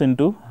convert this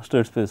into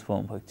state space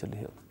form actually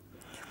here.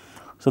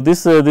 So,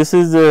 this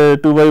is 2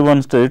 by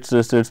 1 state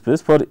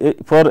space.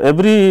 For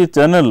every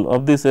channel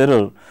of this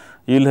error,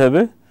 you will have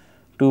a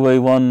 2 by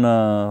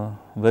 1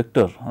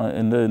 vector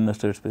in the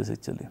state space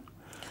actually.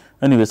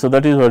 Anyway, so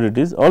that is what it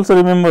is. Also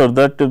remember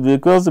that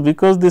because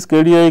this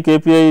KDI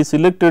KPI is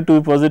selected to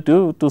be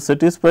positive to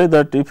satisfy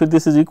that if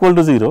this is equal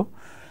to 0,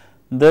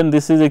 then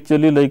this is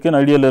actually like an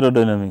ideal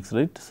aerodynamics,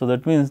 right. So,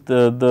 that means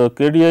the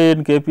KDI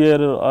and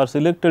KPI are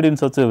selected in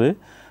such a way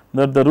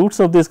that the roots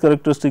of this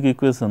characteristic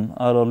equation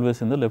are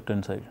always in the left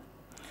hand side,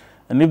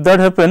 and if that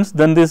happens,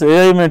 then this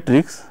AI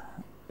matrix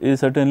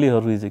is certainly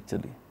Hurwitz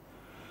actually,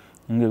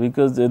 okay,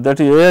 because that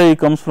AI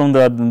comes from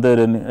there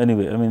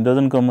anyway, I mean it does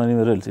not come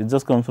anywhere else, it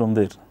just comes from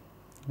there,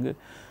 okay,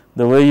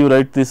 the way you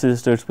write this is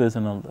state space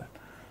and all that.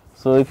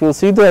 So, if you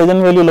see the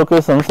eigenvalue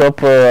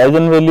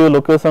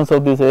locations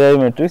of this AI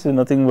matrix is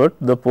nothing but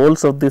the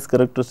poles of this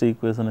characteristic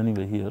equation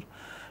anyway here,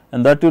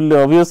 and that will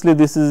obviously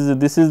this is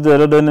the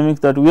aerodynamics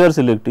that we are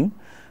selecting,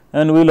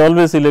 and we will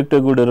always select a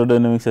good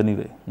aerodynamics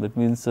anyway. That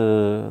means,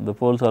 the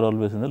poles are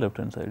always in the left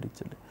hand side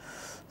actually.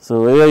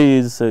 So, AI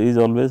is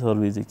always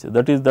Hurwitz actually,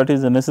 that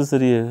is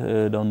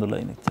necessary down the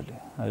line actually.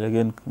 I will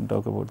again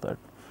talk about that.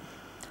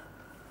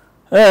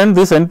 And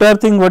this entire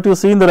thing what you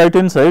see in the right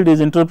hand side is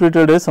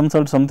interpreted as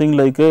something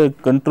like a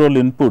control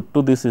input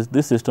to this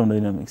system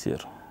dynamics here.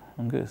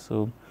 Okay.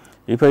 So,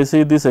 if I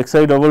see this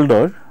xi double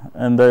dot,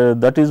 and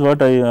that is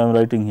what I am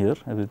writing here,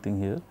 everything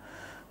here,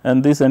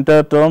 and this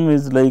entire term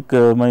is like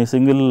my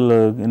single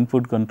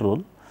input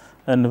control,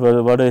 and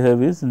what I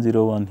have is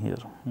 0 1 here.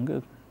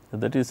 Okay. So,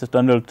 that is a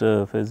standard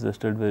phase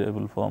state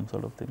variable form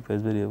sort of thing,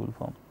 phase variable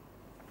form.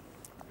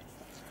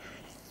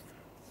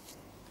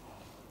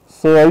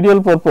 So,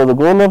 ideal purpose, the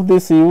goal of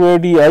this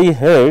UAD I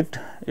hat,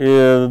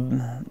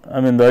 I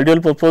mean the ideal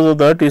purpose of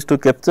that is to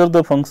capture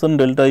the function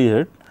delta I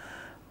hat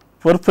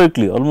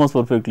perfectly, almost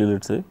perfectly,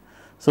 let us say,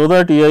 so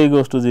that EI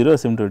goes to 0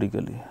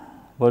 asymptotically,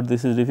 but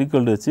this is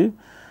difficult to achieve,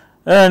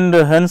 and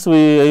hence we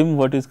aim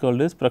what is called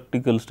as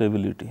practical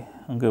stability.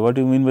 Okay. What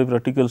do you mean by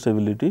practical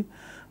stability?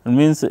 It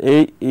means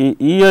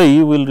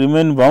EI will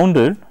remain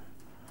bounded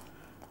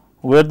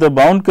where the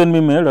bound can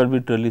be made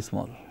arbitrarily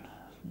small.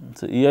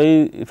 So,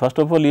 EI, first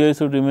of all, EI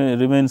should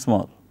remain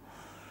small,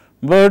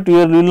 but you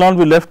will not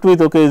be left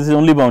with, okay, this is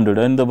only bounded,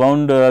 and the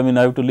bound, I mean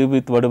I have to live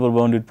with whatever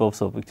bound it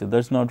pops up, that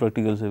is not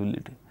practical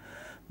stability.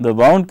 The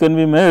bound can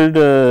be made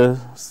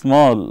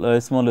small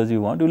as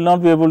you want, you will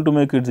not be able to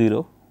make it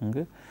 0,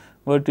 okay,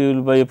 but you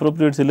will by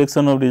appropriate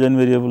selection of design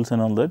variables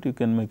and all that, you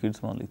can make it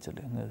small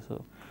actually. Okay.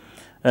 So,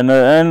 and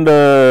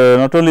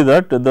not only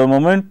that, the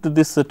moment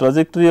this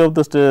trajectory of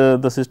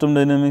the system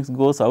dynamics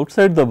goes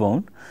outside the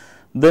bound,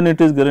 then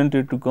it is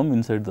guaranteed to come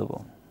inside the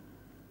bound.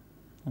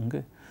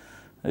 Okay.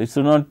 It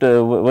should not,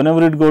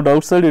 whenever it goes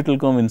outside, it will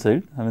come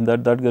inside, I mean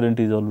that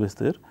guarantee is always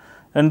there,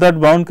 and that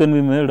bound can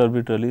be made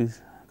arbitrarily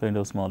kind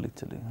of small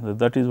actually.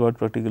 That is what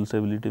practical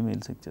stability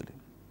means actually.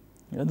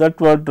 Yeah, that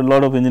what a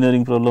lot of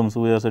engineering problems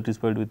we are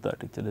satisfied with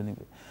that actually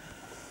anyway.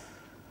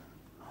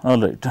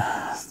 Alright.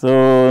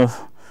 So,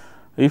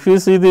 if you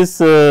see this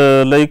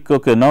like,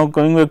 okay, now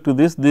coming back to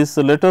this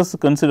let us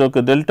consider,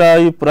 okay, delta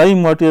I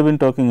prime what we have been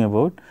talking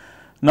about.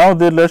 Now,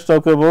 there let us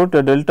talk about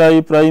a delta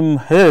I prime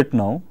hat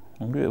now,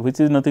 okay, which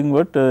is nothing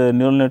but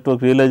neural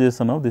network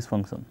realization of this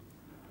function.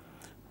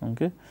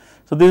 Okay.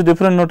 So, these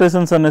different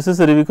notations are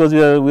necessary because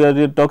we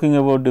are talking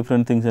about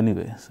different things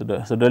anyway. So,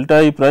 delta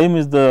I prime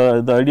is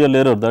the ideal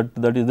error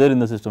that is there in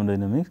the system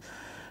dynamics,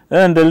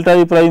 and delta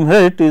I prime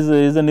hat is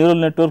a neural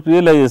network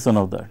realization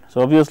of that.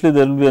 So, obviously,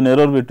 there will be an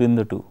error between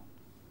the two.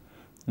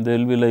 There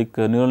will be like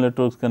neural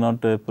networks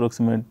cannot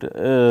approximate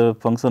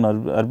function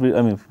I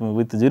mean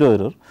with 0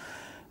 error,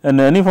 and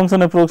any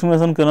function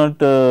approximation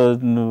cannot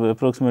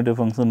approximate a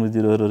function with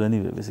 0 error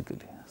anyway basically.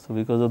 So,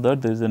 because of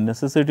that there is a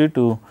necessity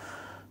to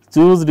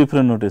choose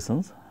different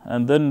notations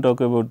and then talk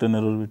about an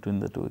error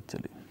between the two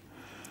actually.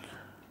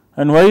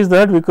 And why is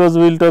that? Because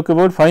we will talk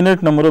about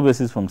finite number of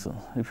basis functions.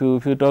 If you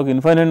talk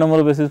infinite number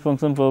of basis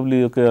functions,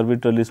 probably okay,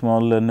 arbitrarily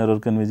small and error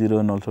can be 0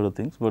 and all sort of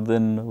things, but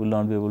then we will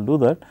not be able to do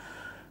that.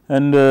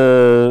 And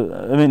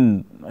I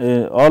mean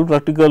all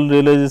practical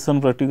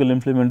realization, practical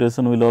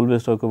implementation will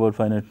always talk about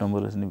finite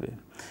numbers anyway,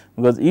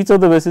 because each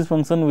of the basis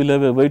function will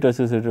have a weight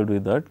associated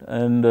with that,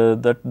 and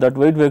that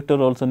weight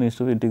vector also needs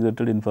to be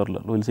integrated in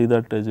parallel. We will see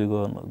that as we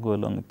go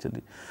along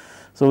actually.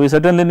 So, we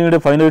certainly need a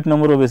finite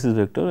number of basis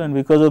vector, and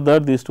because of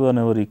that these two are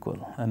never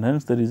equal, and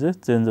hence there is a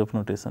change of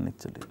notation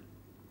actually.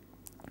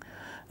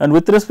 And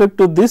with respect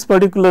to this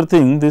particular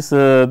thing, this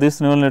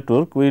neural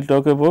network, we will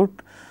talk about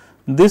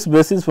this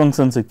basis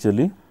functions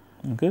actually.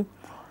 Okay.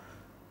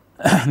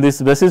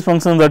 This basis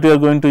function that we are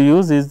going to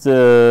use is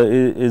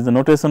the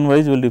notation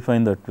wise we will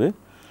define that way,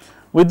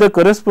 with the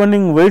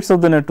corresponding weights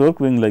of the network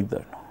being like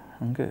that.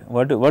 Okay.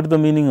 What is the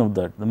meaning of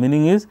that? The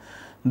meaning is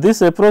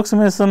this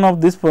approximation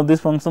of this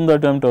function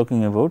that I am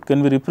talking about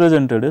can be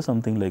represented as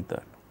something like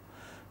that,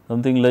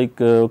 something like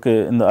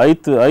okay, in the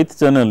ith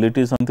channel it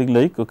is something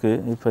like,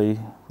 okay, if I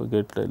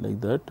forget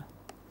like that,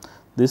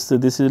 this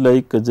is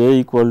like j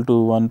equal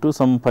to 1 to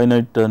some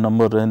finite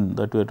number n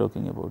that we are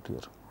talking about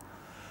here.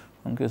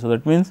 Okay. So,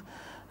 that means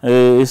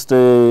is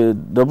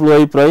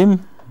wi prime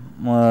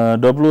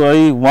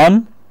wi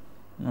 1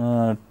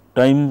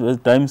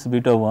 times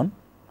beta 1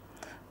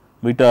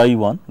 beta I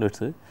 1 let us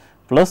say,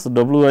 plus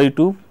wi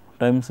 2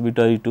 times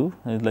beta I 2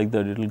 is like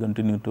that, it will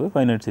continue to a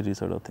finite series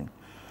sort of thing.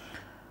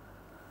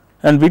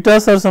 And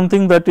betas are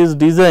something that is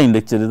designed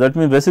actually, that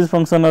means basis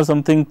function are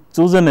something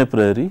chosen a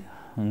priori.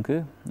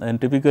 Okay.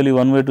 And typically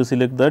one way to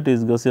select that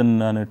is Gaussian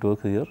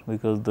network here,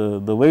 because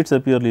the weights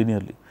appear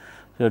linearly.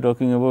 We are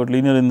talking about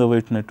linear in the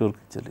weight network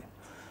actually.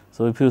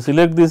 So, if you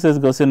select this as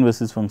Gaussian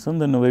basis function,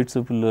 then the weights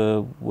we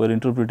are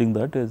interpreting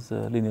that as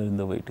linear in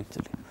the weight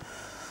actually.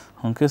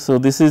 Okay. So,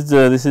 this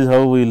is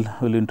how we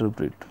will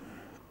interpret.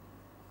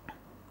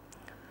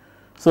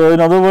 So, in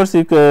other words,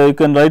 you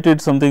can write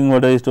it something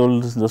what I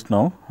told just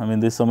now. I mean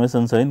this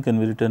summation sign can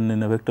be written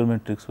in a vector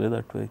matrix way,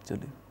 that way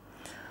actually.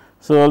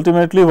 So,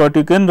 ultimately what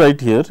you can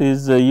write here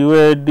is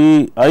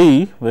UAD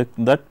I,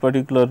 that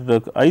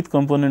particular ith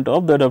component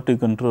of the adaptive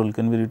control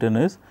can be written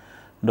as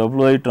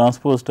Wi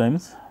transpose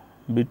times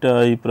beta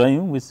I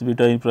prime, which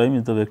beta I prime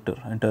is the vector,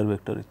 entire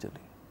vector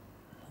actually.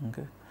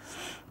 Okay.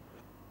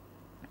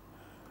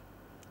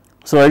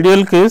 So,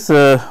 ideal case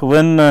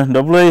when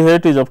Wi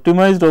hat is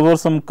optimized over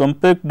some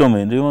compact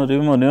domain,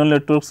 remember neural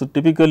networks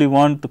typically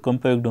want the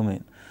compact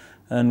domain,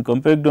 and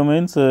compact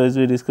domains as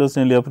we discussed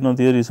in Lyapunov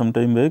theory some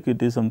time back,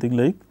 it is something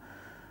like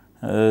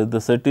the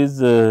set is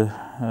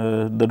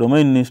the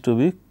domain needs to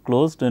be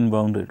closed and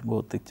bounded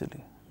both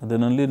actually,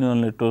 then only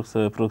neural networks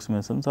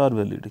approximations are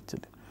valid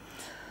actually.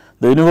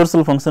 The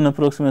universal function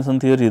approximation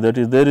theory that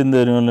is there in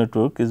the neural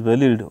network is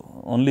valid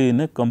only in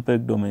a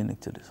compact domain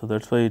actually. So,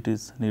 that is why it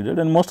is needed,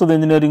 and most of the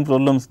engineering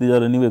problems these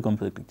are anyway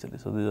compact actually.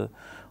 So, these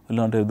will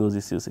not have those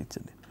issues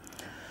actually.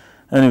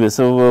 Anyway,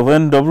 so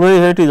when WI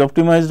hat is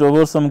optimized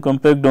over some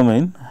compact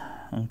domain,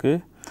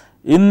 okay,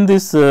 in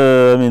this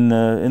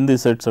in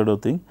this set sort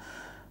of thing,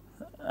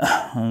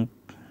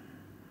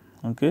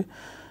 okay,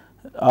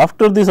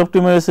 after this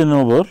optimization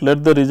over,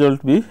 let the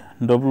result be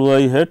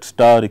WI hat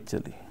star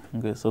actually.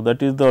 Okay, so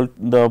that is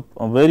the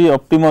very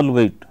optimal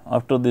weight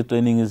after the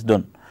training is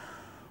done.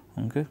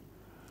 Okay.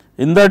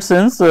 In that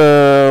sense,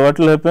 what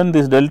will happen?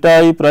 This delta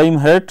I prime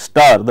hat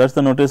star, that is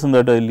the notation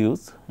that I will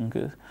use.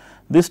 Okay.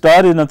 This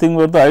star is nothing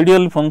but the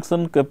ideal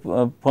function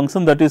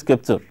that is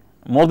captured.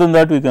 More than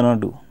that we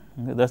cannot do.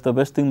 Okay. That is the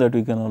best thing that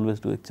we can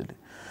always do actually.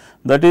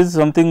 That is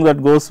something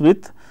that goes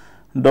with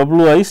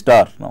WI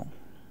star now.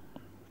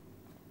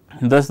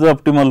 That is the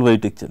optimal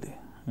weight actually.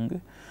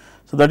 Okay.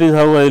 So, that is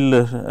how I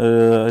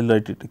will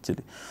write it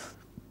actually,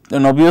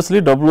 and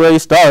obviously WI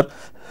star,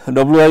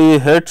 WI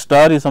hat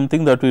star is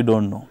something that we do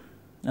not know,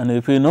 and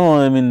if we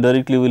know,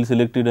 directly we will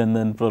select it and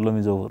then problem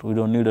is over, we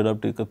do not need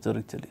adaptive capture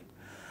actually.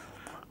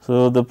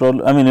 So, the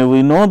problem,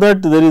 we know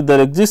that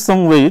there exists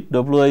some weight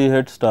WI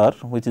hat star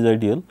which is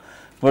ideal,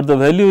 but the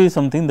value is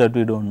something that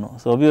we do not know.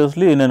 So,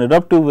 obviously in an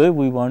adaptive way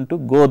we want to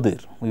go there,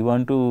 we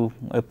want to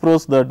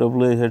approach that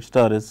WI hat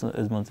star as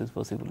much as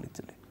possible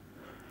actually.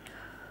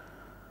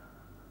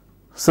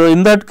 So,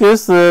 in that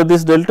case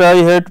this delta I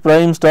hat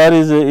prime star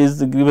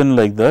is given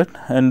like that,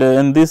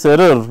 and this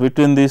error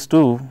between these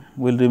two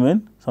will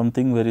remain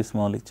something very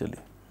small actually.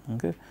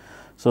 Okay.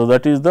 So,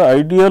 that is the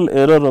ideal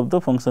error of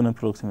the function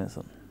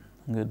approximation,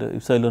 okay, the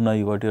epsilon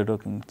I what you are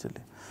talking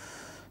actually.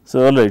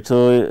 So, alright.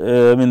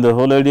 So, the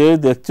whole idea is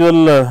the actual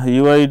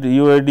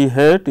UID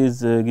hat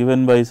is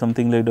given by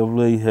something like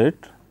WI hat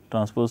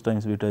transpose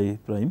times beta I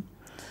prime,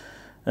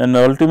 and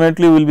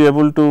ultimately we will be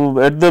able to,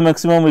 at the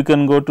maximum we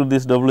can go to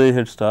this WI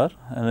hat star,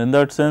 and in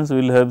that sense we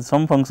will have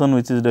some function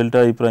which is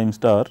delta I prime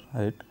star,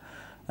 right,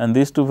 and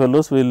these two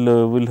fellows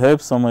will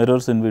have some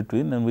errors in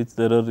between, and which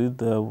error is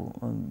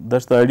that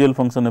is the ideal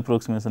function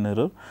approximation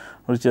error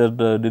which are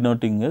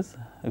denoting as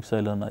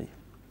epsilon I.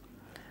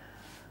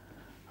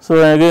 So,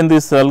 again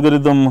this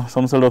algorithm,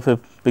 some sort of a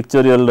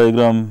pictorial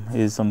diagram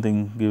is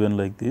something given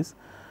like this,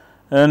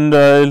 and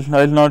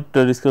I will not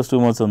discuss too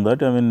much on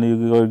that.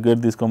 You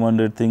get this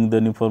commanded thing,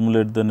 then you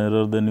formulate the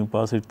error, then you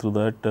pass it through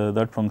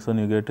that function,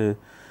 you get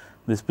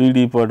this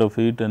PD part of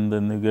it, and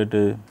then you get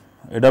a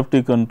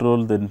adaptive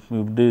control, then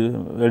you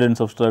add and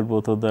subtract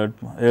both of that,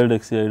 add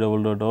XCI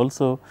double dot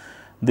also.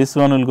 This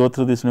one will go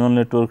through this neural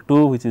network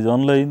 2 which is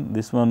online,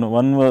 this one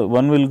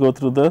will go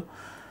through the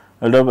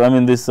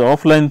this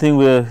offline thing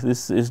where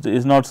this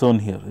is not shown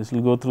here, this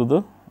will go through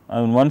the,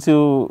 once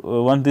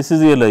this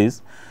is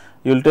realized,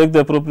 you will take the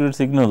appropriate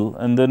signal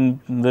and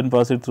then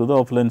pass it through the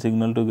offline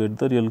signal to get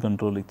the real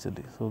control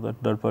actually. So,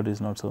 that part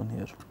is not shown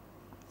here.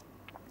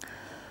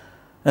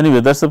 Anyway,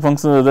 that is the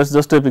function, that is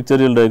just a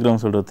pictorial diagram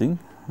sort of thing,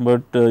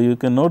 but you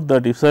can note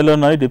that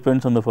epsilon I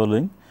depends on the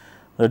following.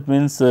 That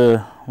means,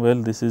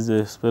 well, this is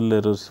a spelling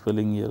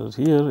error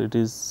here, it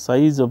is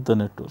size of the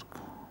network.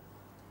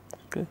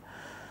 Okay.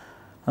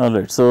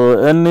 Alright.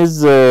 So, n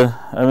is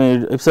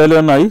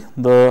epsilon I,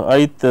 the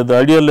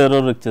ideal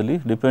error actually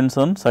depends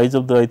on size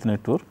of the ith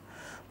network,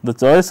 the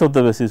choice of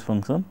the basis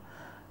function,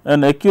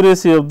 and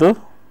accuracy of the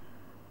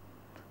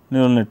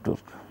neural network.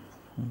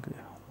 Okay.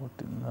 What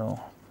is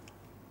now?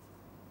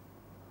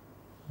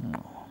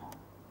 No.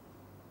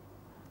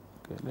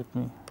 Okay, let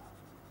me,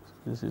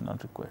 this is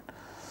not required.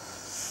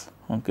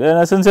 Okay, and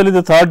essentially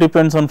the third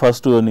depends on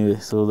first two anyway.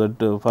 So,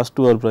 that first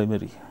two are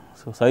primary.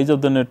 So, size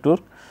of the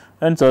network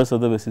and choice of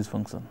the basis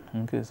function.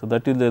 Okay. So,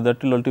 that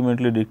will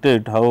ultimately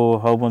dictate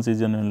how much is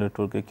a neural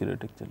network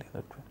accurate actually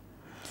that way.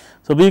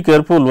 So, be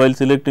careful while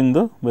selecting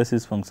the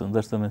basis function,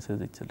 that is the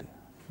message actually.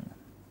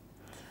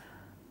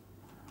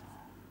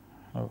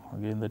 Oh,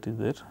 again that is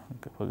there,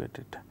 okay, forget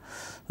it.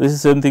 This is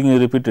same thing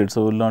repeated,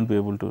 so we will not be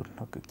able to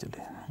talk actually.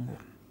 Okay.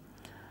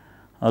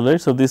 Alright.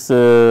 So, this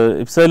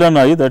epsilon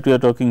I that we are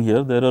talking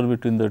here, the error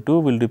between the two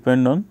will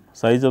depend on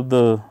size of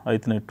the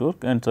ith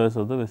network and choice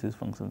of the basis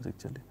functions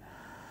actually.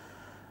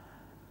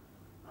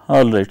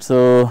 Alright.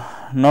 So,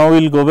 now we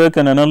will go back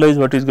and analyze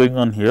what is going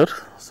on here.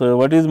 So,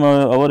 what is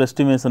our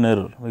estimation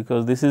error,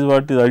 because this is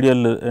what is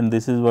ideal and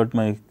this is what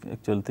my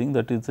actual thing,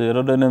 that is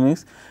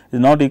aerodynamics is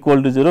not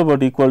equal to 0,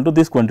 but equal to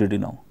this quantity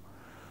now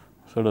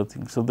sort of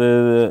thing. So,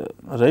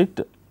 right,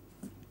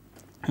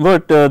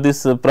 but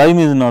this prime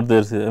is not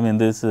there,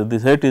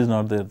 this hat is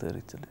not there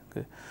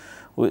actually.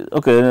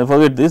 Okay,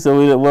 forget this.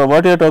 So,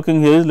 what we are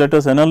talking here is, let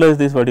us analyze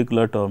this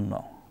particular term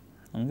now.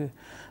 Okay.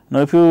 Now,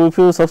 if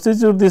you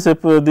substitute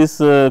this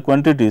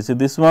quantity, see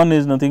this one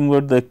is nothing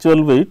but the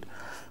actual weight,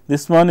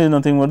 this one is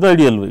nothing but the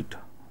ideal weight,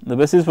 the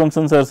basis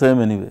functions are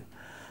same anyway.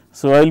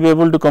 So, I will be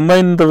able to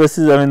combine the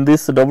basis, I mean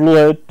this W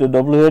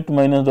hat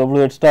minus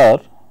W hat star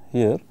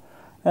here,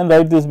 and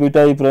write this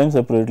beta I prime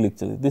separately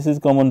actually. This is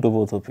common to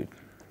both of it.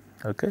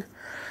 Okay.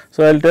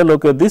 So, I will tell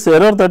okay, this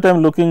error that I am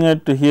looking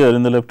at here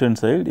in the left hand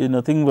side is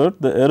nothing but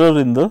the error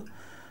in the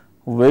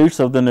weights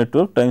of the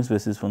network times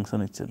basis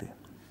function actually.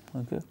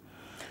 Okay.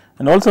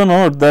 And also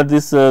note that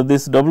this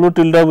W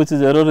tilde which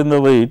is error in the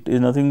weight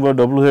is nothing but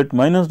W hat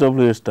minus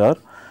W hat star,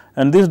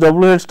 and this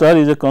W hat star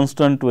is a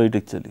constant weight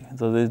actually.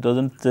 So, it does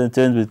not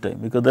change with time,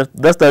 because that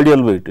is the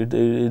ideal weight, it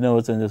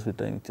never changes with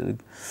time actually,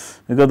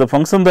 because the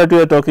function that we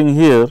are talking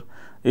here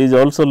is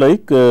also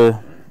like the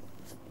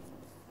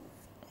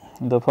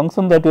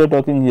function that we are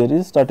talking here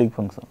is static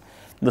function.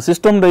 The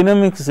system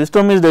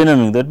is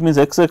dynamic, that means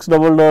x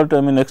double dot,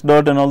 I mean x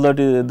dot and all that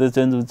is they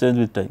change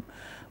with time.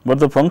 But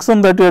the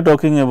function that we are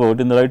talking about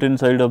in the right hand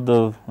side of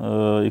the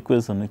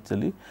equation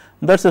actually,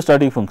 that is a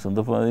static function.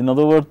 In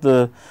other words,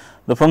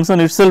 the function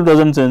itself does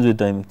not change with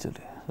time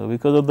actually. So,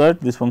 because of that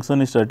this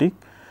function is static,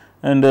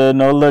 and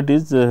all that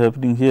is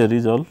happening here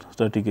is all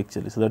static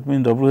actually. So, that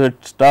means W hat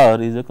star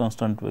is a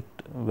constant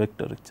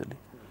vector actually.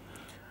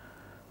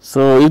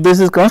 So, if this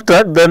is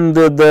constant, then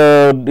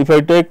if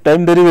I take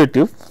time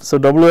derivative, so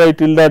W I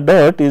tilde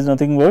dot is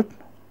nothing but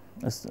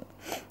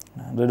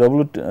the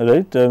W,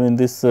 right, I mean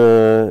this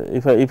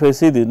if I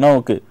see this now,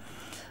 okay.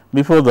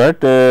 Before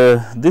that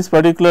this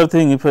particular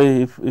thing,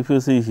 if you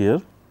see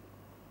here,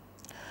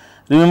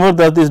 remember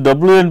that this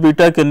W and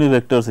beta can be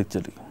vectors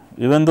actually,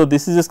 even though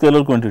this is a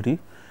scalar quantity,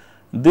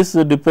 this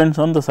depends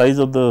on the size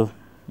of the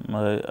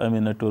I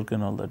mean network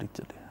and all that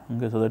actually.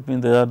 Okay. So, that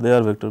means they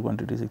are vector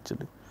quantities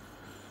actually.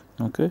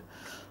 Okay.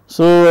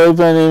 So,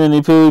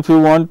 if you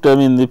want, I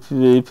mean if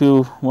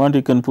you want,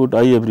 you can put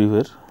I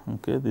everywhere.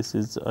 Okay. This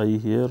is I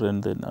here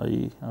and then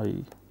I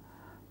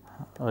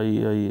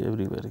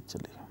everywhere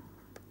actually.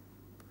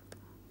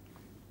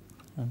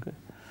 Okay.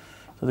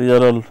 So, these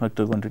are all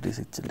vector quantities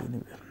actually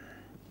anyway.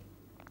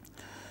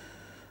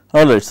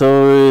 Alright.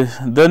 So,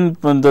 then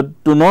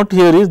to note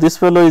here is this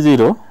fellow is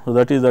 0. So,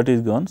 that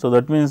is gone. So,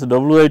 that means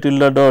W I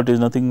tilde dot is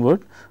nothing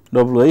but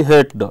W I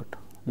hat dot,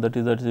 that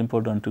is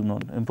important to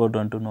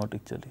note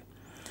actually.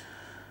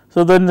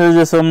 So, then there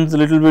is some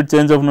little bit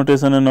change of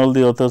notation and all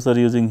the authors are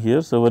using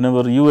here. So,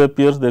 whenever U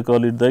appears they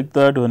call it like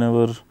that,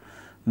 whenever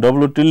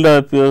W tilde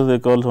appears they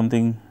call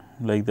something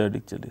like that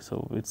actually.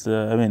 So, it is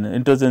I mean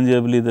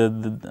interchangeably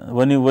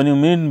when you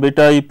mean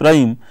beta I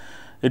prime,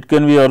 it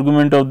can be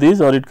argument of this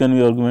or it can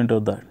be argument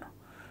of that,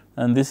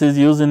 and this is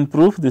used in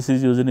proof, this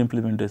is used in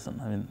implementation,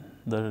 I mean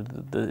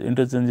the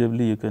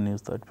interchangeably you can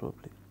use that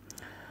probably.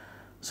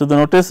 So, the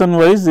notation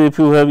wise, if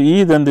you have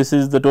E, then this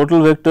is the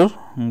total vector,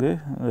 okay,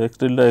 x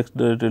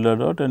tilde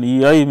dot, and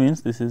EI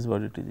means this is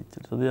what it is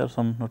actually. So, there are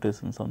some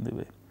notations on the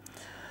way.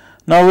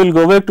 Now, we will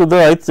go back to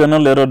the ith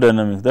channel error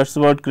dynamics, that is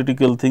what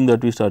critical thing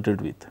that we started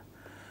with.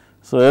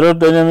 So, error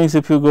dynamics,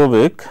 if you go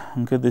back,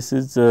 okay, this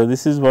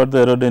is what the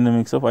error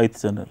dynamics of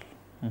ith channel.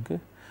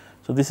 Okay.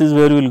 So, this is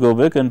where we will go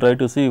back and try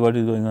to see what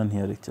is going on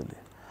here actually.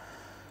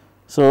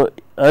 So,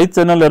 ith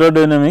channel error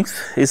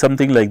dynamics is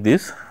something like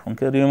this.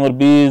 Okay. Remember,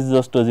 B is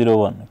just a 0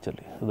 1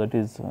 actually. So, that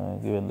is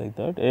given like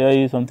that.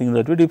 AI is something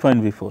that we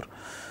defined before.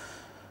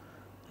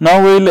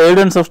 Now, we will add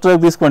and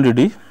subtract this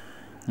quantity,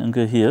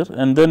 okay, here,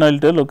 and then I will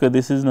tell okay,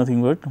 this is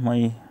nothing but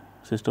my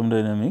system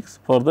dynamics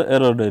for the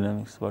error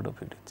dynamics part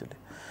of it actually.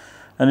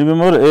 And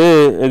remember,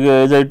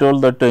 A, as I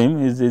told that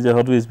time, is a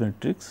Hurwitz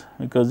matrix,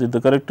 because if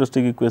the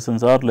characteristic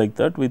equations are like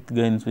that with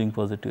gains being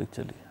positive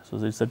actually. So,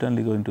 it is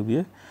certainly going to be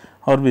a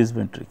Hurwitz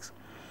matrix.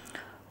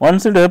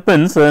 Once it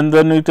happens, and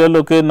then we tell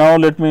okay, now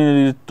let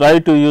me try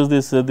to use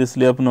this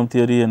Lyapunov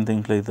theory and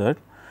things like that.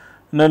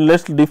 Now,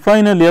 let us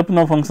define a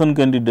Lyapunov function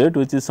candidate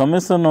which is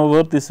summation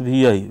over this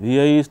Vi.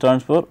 Vi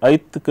stands for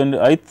ith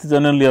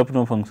channel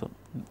Lyapunov function.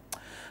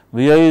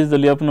 Vi is the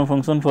Lyapunov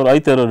function for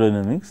ith error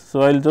dynamics.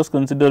 So, I will just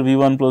consider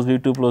V1 plus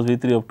V2 plus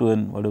V3 up to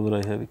n whatever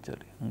I have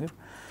actually. Okay.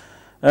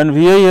 And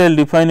Vi I will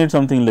define it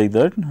something like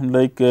that,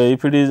 like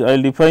if it is I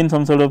will define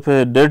some sort of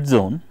a dead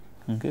zone,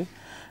 okay.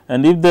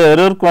 And if the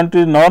error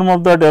quantity norm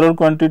of that error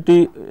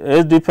quantity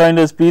is defined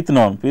as pth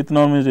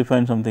norm is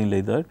defined something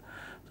like that.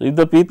 So, if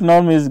the pth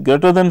norm is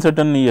greater than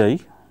certain Ei,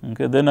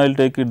 okay, then I will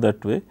take it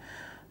that way.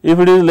 If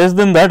it is less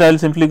than that, I will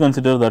simply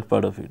consider that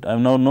part of it. I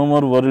am now no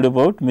more worried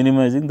about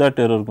minimizing that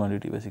error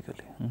quantity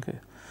basically. Okay.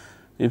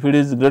 If it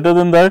is greater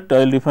than that, I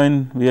will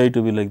define Vi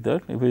to be like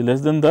that. If it is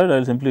less than that, I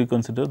will simply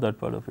consider that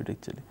part of it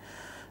actually.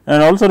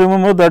 And also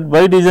remember that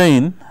by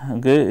design,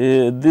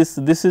 okay, this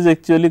is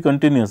actually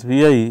continuous.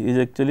 Vi is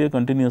actually a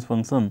continuous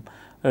function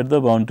at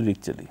the boundary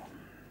actually.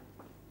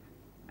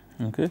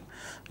 Okay.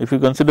 If you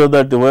consider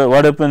that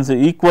what happens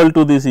equal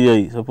to this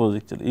Ei, suppose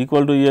actually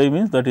equal to Ei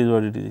means that is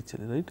what it is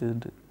actually, right,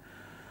 isn't it.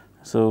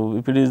 So,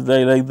 if it is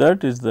like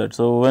that, is that.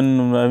 So,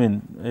 when I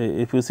mean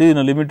if you see in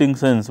a limiting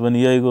sense, when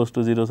Ei goes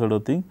to 0 sort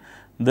of thing,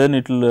 then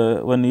it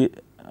will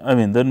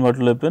then what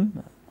will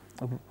happen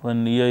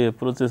when Ei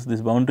approaches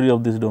this boundary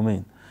of this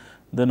domain,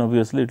 then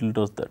obviously it will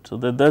touch that. So,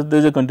 that there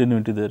is a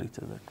continuity there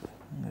actually that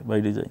way by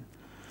design.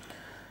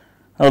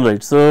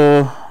 Alright.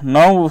 So,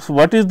 now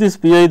what is this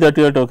Pi that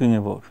you are talking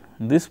about?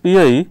 This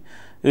Pi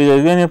is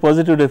again a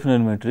positive definite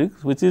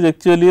matrix, which is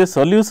actually a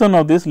solution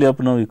of this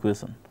Lyapunov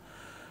equation,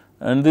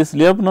 and this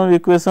Lyapunov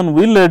equation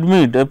will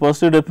admit a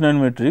positive definite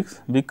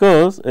matrix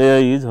because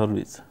Ai is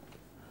Hurwitz.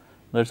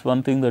 That is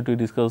one thing that we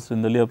discussed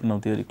in the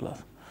Lyapunov theory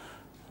class,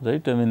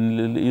 right. I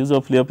mean, use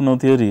of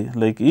Lyapunov theory,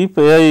 like if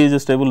Ai is a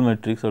stable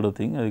matrix sort of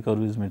thing, like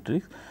Hurwitz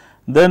matrix,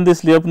 then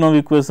this Lyapunov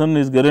equation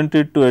is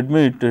guaranteed to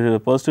admit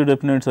positive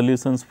definite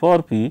solutions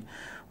for P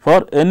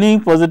for any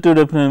positive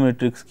definite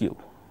matrix Q.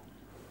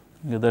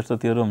 Yeah, that is the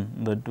theorem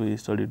that we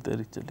studied there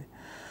actually.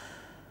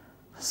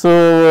 So,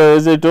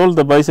 as I told,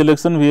 the by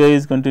selection Vi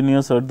is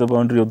continuous at the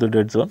boundary of the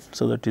dead zone.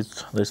 So, that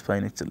is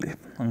fine actually.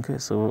 Okay.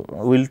 So,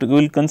 we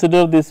will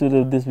consider this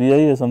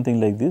Vi as something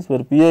like this,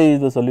 where Pi is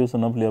the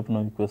solution of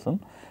Lyapunov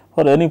equation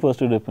for any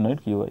positive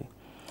definite Qi.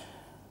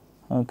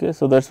 Okay.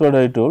 So, that is what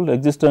I told,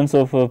 existence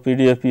of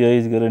PDF Pi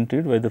is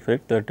guaranteed by the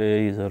fact that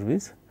Ai is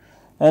Hurwitz,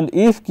 and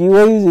if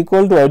Qi is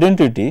equal to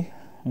identity,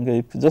 okay,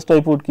 if just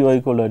I put Qi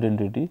equal to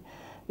identity,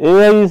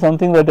 Ai is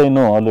something that I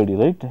know already,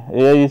 right.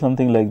 Ai is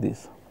something like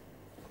this.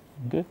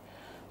 Okay.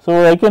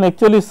 So, I can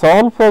actually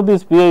solve for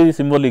this Pi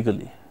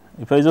symbolically.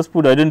 If I just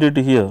put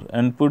identity here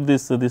and put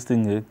this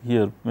thing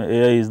here,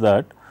 Ai is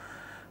that.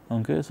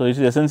 Okay. So, it is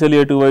essentially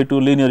a 2 by 2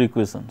 linear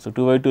equation. So,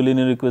 2 by 2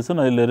 linear equation,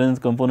 I will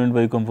arrange component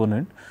by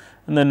component,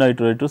 and then I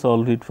try to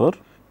solve it for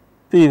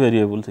P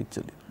variables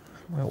actually,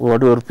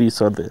 whatever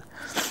P's are there.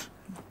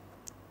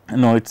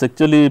 No, it is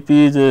actually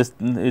P is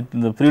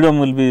the freedom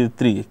will be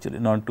 3 actually,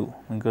 not 2,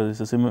 because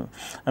it is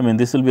I mean,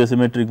 this will be a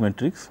symmetric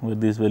matrix where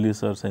these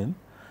values are same,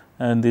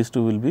 and these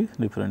two will be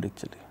different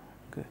actually.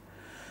 Okay.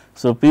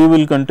 So, P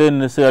will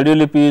contain, say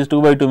ideally P is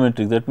 2 by 2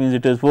 matrix, that means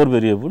it has 4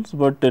 variables,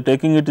 but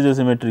taking it as a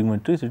symmetric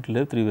matrix, it will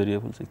have 3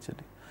 variables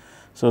actually.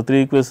 So,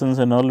 3 equations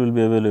and all will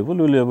be available,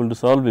 we will be able to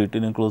solve it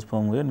in a closed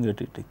form way and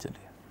get it actually.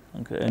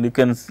 Okay. And you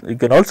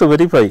can also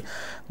verify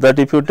that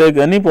if you take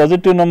any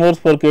positive numbers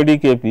for Kd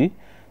Kp,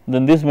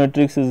 then this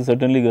matrix is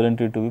certainly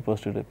guaranteed to be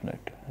positive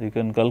definite. You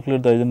can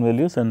calculate the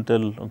eigenvalues and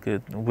tell, okay,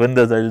 when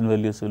the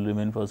eigenvalues will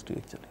remain positive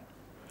actually.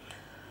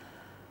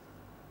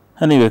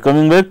 Anyway,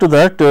 coming back to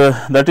that,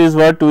 that is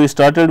what we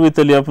started with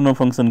the Lyapunov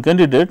function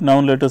candidate. Now,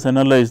 let us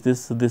analyze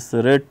this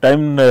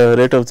time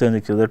rate of change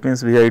actually, that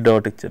means Vi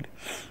dot actually.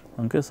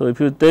 Okay. So, if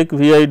you take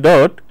Vi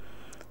dot,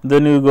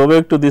 then you go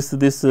back to this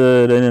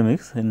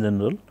dynamics in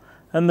general,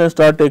 and then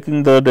start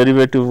taking the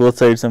derivative both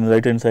sides, I mean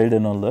right hand side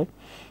and all that.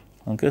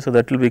 Okay. So,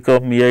 that will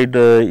become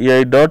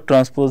Ei dot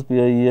transpose Pi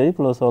Ei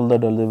plus all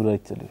that algebra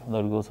actually,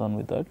 that goes on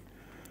with that.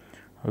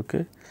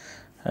 Okay.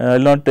 I will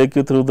not take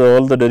you through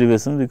all the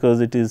derivations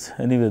because it is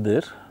anyway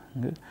there.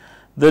 Okay.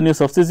 Then you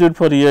substitute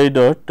for Ei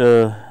dot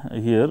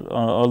here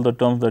all the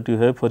terms that you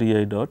have for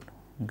Ei dot.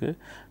 Okay.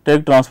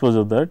 Take transpose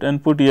of that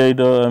and put Ei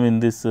dot, I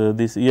mean this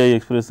Ei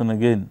expression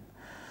again,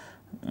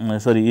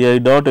 sorry, Ei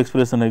dot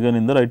expression again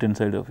in the right hand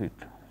side of it.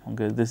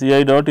 Okay. This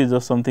Ei dot is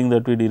just something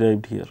that we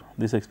derived here,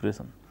 this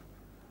expression.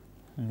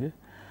 Okay.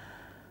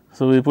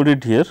 So, we put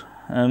it here,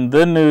 and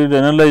then you will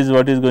analyze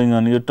what is going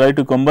on. You try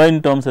to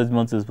combine terms as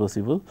much as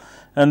possible,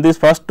 and this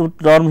first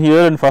term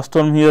here and first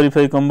term here, if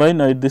I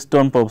combine, this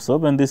term pops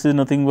up, and this is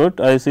nothing but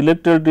I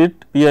selected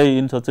it Pi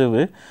in such a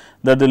way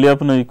that the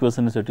Lyapunov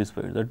equation is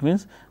satisfied. That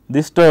means,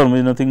 this term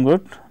is nothing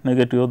but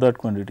negative of that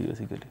quantity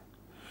basically,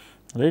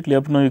 right.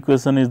 Lyapunov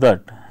equation is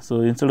that.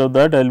 So, instead of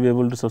that I will be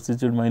able to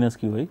substitute minus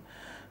Qi.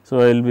 So,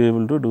 I will be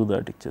able to do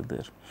that actually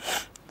there.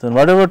 So,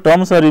 whatever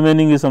terms are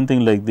remaining is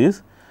something like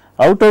this,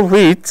 out of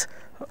which,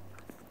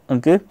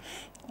 okay,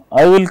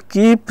 I will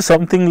keep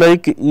something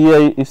like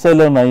Ei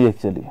epsilon I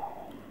actually.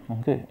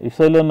 Okay.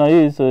 Epsilon I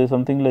is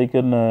something like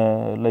an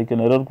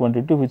error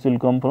quantity which will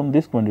come from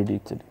this quantity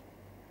actually.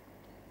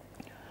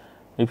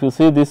 If you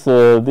see this,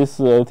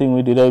 I think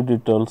we derived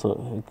it also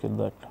like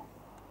that,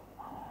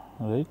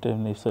 right,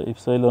 and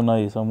epsilon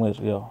I somewhere,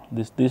 yeah,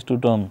 these two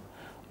terms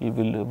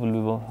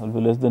will be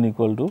less than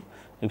equal to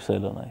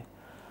epsilon I.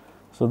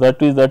 So,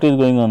 that is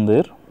going on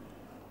there.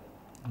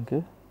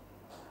 Okay.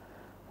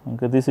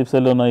 Okay, this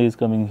epsilon I is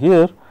coming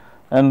here,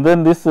 and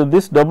then this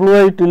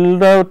Wi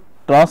tilde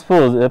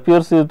transpose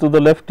appears to the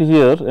left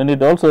here, and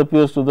it also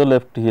appears to the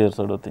left here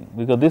sort of thing,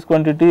 because this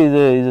quantity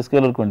is a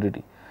scalar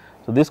quantity.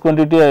 So, this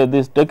quantity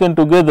this taken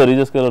together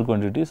is a scalar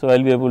quantity. So, I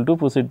will be able to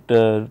push it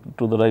to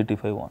the right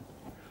if I want.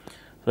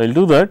 So, I will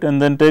do that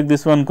and then take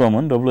this one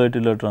common Wi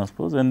tilde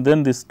transpose, and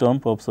then this term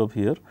pops up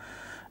here,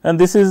 and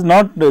this is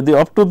not the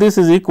up to this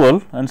is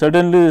equal, and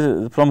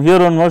certainly from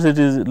here onwards it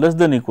is less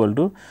than equal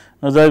to,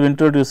 as I have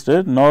introduced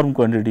a norm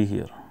quantity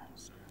here.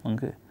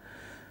 Okay.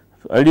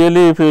 So,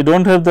 ideally if you do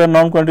not have the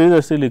norm quantity, they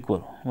are still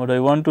equal, but I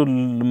want to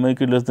make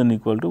it less than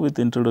equal to with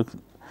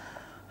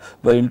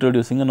by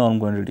introducing a norm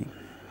quantity.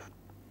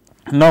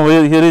 Now,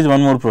 here is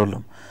one more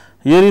problem.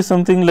 Here is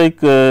something like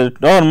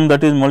term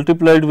that is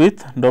multiplied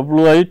with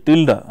Wi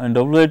tilde, and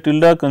Wi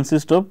tilde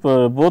consists of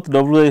both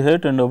Wi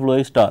hat and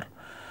Wi star,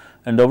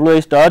 and Wi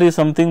star is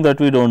something that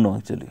we do not know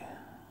actually.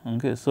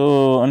 Okay.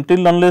 So,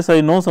 until unless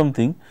I know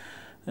something,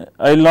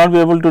 I will not be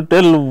able to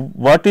tell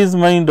what is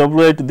my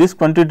W at this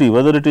quantity,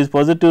 whether it is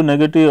positive,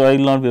 negative, I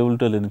will not be able to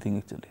tell anything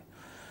actually.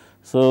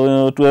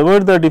 So, to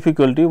avoid the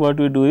difficulty, what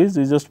we do is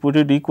we just put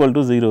it equal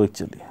to 0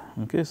 actually.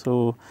 Okay.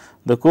 So,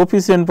 the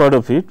coefficient part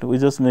of it we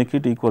just make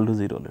it equal to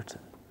 0, let us say.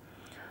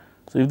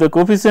 So, if the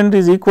coefficient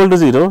is equal to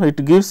 0,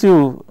 it gives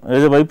you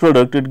as a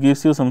byproduct, it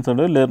gives you some sort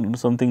of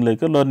something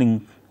like a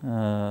learning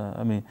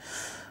I mean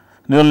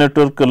neural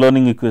network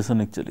learning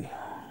equation actually.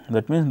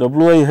 That means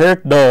W I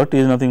hat dot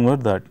is nothing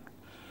but that.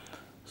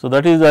 So,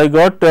 that is I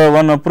got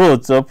one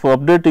approach of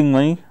updating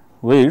my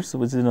weights,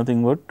 which is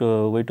nothing but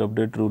weight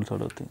update rule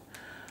sort of thing.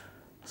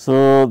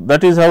 So,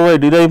 that is how I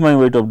derive my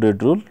weight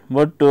update rule,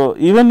 but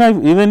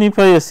even if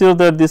I assure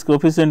that this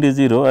coefficient is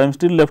 0, I am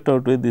still left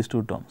out with these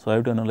two terms. So, I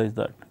have to analyze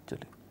that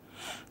actually.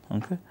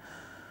 Okay.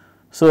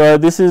 So,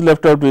 this is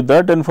left out with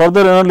that, and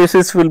further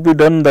analysis will be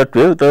done that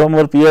way.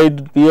 Remember,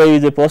 pi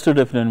is a positive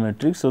definite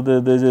matrix. So,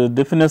 there is a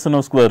definition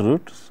of square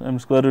root, and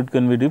square root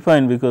can be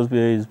defined because pi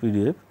is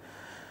PDF.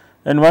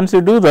 And once you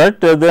do that,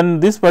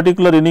 then this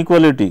particular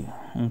inequality,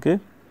 okay,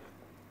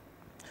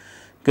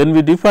 can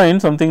be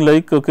defined something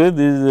like, okay,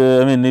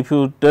 this I mean if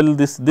you tell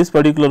this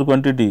particular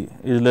quantity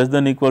is less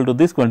than equal to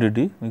this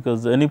quantity,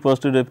 because any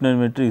positive definite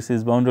matrix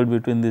is bounded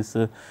between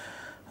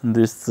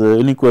this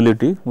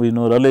inequality, we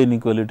know Rayleigh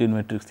inequality in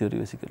matrix theory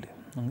basically.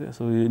 Okay.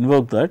 So, we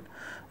invoke that,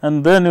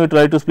 and then we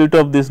try to split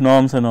up these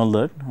norms and all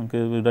that,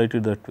 okay, we write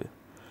it that way.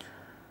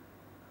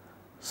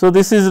 So,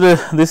 this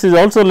is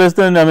also less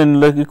than, I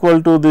mean like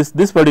equal to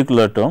this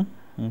particular term.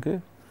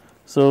 Okay.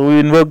 So, we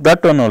invoke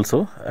that one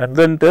also, and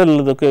then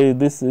tell, okay,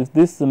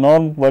 this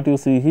norm what you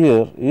see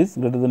here is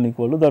greater than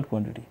equal to that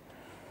quantity.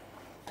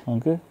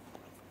 Okay.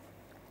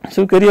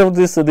 So, carry out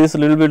this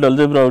little bit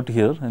algebra out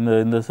here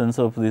in the sense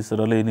of this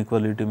Rayleigh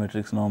inequality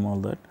matrix norm, all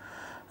that,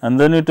 and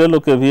then you tell,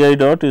 okay, V I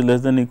dot is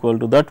less than equal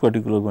to that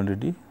particular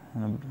quantity.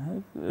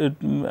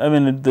 I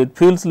mean it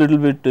feels little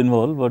bit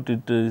involved, but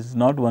it is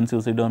not once you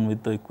sit down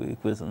with the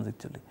equations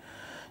actually.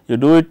 You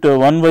do it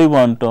one by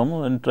one term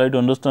and try to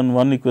understand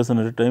one equation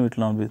at a time, it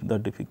will not be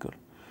that difficult.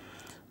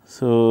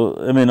 So,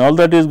 I mean all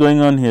that is going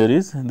on here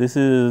is this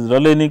is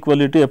Rayleigh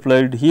inequality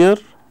applied here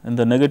in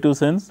the negative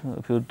sense,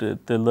 if you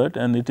tell that,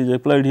 and it is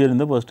applied here in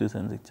the positive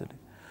sense actually.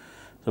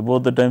 So,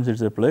 both the times it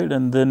is applied,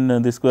 and then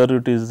the square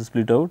root is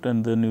split out,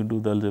 and then you do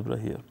the algebra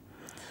here.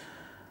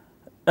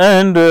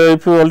 And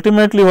if you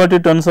ultimately what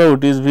it turns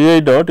out is V I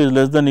dot is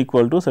less than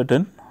equal to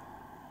certain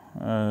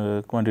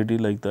quantity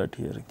like that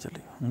here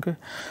actually. Okay.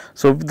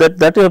 So,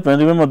 that happens,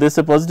 remember this is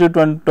a positive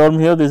term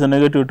here, this is a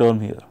negative term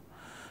here.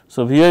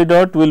 So, V I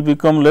dot will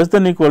become less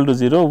than equal to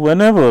 0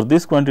 whenever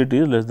this quantity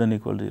is less than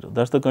equal to 0.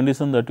 That is the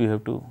condition that we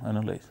have to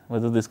analyze,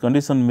 whether this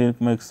condition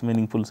makes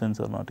meaningful sense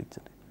or not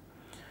actually.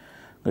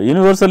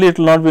 Universally it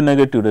will not be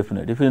negative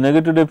definite, if it is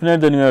negative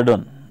definite then you are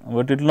done,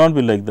 but it will not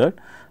be like that.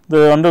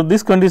 Under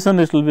this condition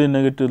it will be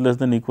negative less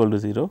than equal to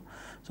 0.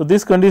 So,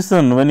 this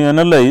condition when you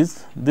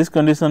analyze, this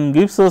condition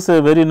gives us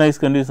a very nice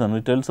condition,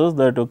 it tells us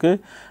that, okay,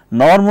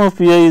 norm of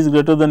Pi is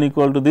greater than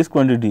equal to this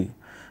quantity,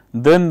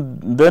 then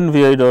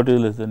V I dot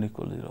is less than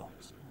equal to 0.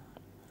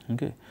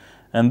 Okay.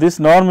 And this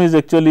norm is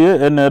actually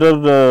an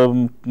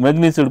error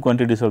magnitude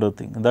quantity sort of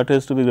thing, that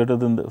has to be greater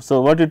than the.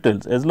 So, what it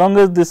tells, as long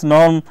as this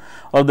norm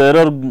or the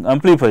error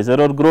amplifies,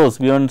 error grows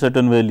beyond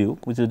certain value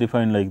which is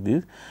defined like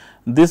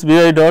this V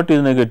I dot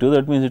is negative,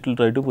 that means it will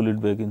try to pull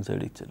it back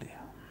inside actually.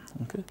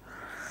 Okay.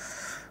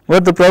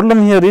 But the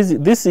problem here is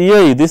this E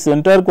I, this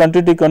entire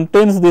quantity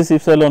contains this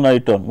epsilon I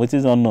term which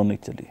is unknown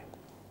actually.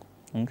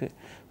 Okay.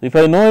 If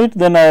I know it,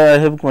 then I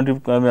have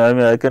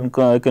I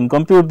can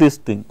compute this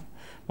thing,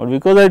 but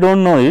because I do not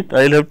know it,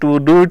 I will have to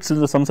do it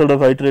in some sort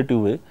of iterative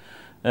way,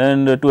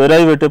 and to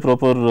arrive at a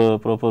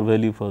proper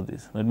value for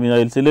this. That means I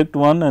will select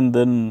one, and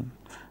then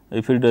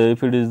if it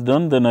is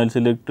done, then I will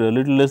select a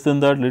little less than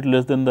that,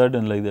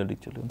 and like that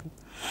actually. Okay.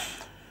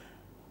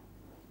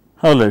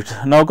 All right.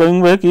 Now,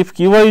 coming back, if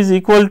Qi is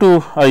equal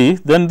to I,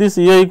 then this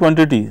Ei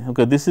quantity,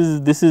 okay, this is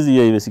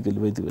Ei basically,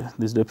 by the way,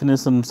 this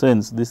definition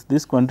sense,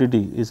 this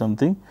quantity is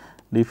something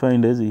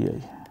defined as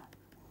Ei.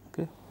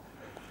 Okay.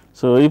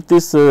 So, if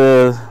this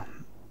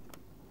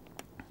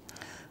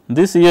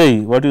Ei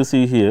what you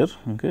see here,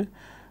 okay,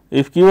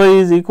 if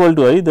Qi is equal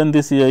to I, then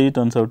this Ei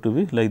turns out to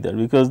be like that,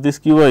 because this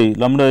Qi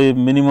lambda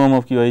minimum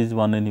of Qi is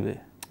 1 anyway.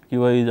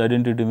 Qi is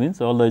identity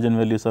means all the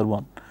eigenvalues are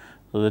 1.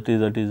 So, that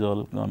is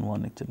all on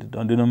 1 actually,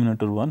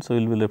 denominator 1. So,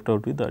 we will be left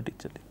out with that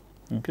actually.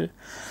 Okay.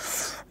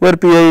 Where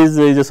Pi is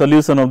a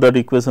solution of that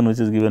equation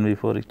which is given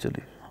before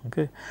actually.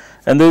 Okay.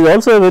 And there is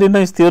also a very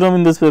nice theorem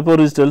in this paper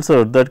which tells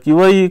us that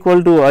Qi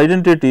equal to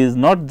identity is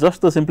not just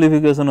the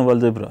simplification of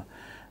algebra,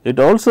 it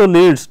also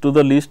leads to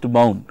the least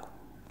bound.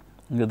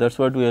 Okay, that is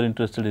what we are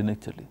interested in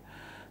actually.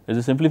 It is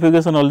a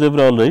simplification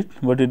algebra, all right,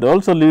 but it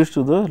also leads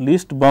to the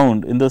least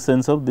bound in the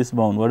sense of this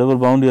bound, whatever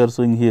bound you are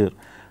showing here,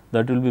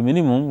 that will be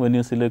minimum when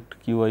you select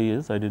Qi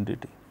as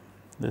identity.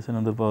 That is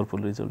another powerful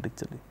result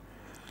actually.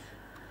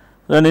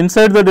 Then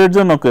inside the dead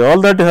zone, okay,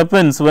 all that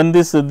happens when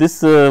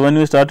when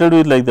we started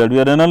with like that, we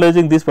are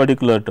analyzing this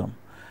particular term.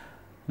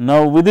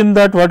 Now, within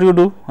that what you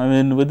do? I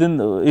mean within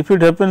if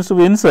it happens to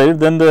be inside,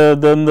 then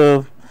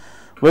the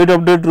weight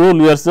update rule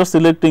we are just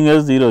selecting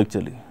as 0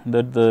 actually,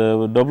 that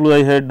the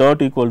Wi hat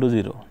dot equal to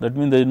 0, that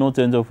means there is no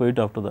change of weight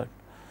after that.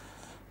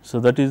 So,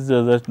 that is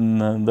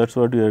that is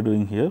what we are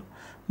doing here.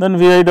 Then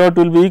Vi dot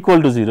will be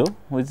equal to 0,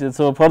 which is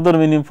so further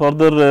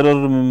error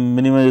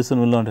minimization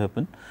will not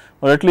happen,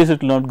 or at least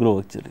it will not grow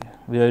actually.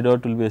 Vi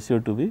dot will be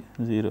assured to be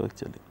 0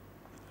 actually.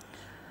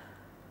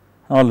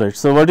 Alright.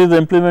 So, what is the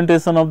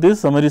implementation of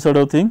this summary sort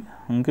of thing?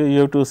 Okay,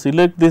 you have to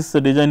select this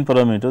design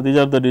parameter, these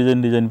are the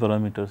design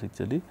parameters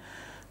actually.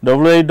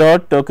 Wi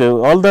dot, okay,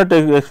 all that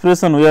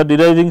expression we are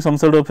deriving some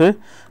sort of a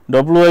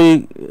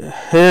Wi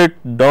hat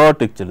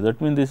dot actually,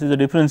 that means this is a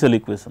differential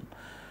equation.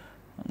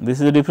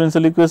 This is a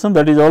differential equation,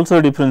 that is also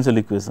a differential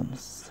equation.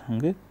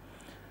 Okay.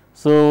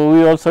 So,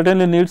 we all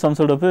certainly need some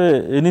sort of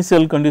a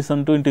initial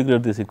condition to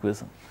integrate this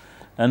equation,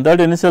 and that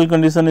initial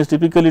condition is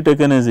typically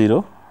taken as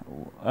 0,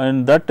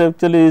 and that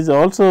actually is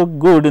also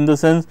good in the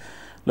sense,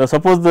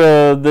 suppose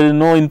there is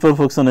no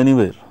imperfection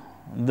anywhere,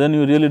 then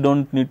you really do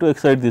not need to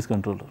excite this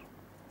controller.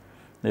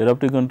 The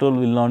adaptive control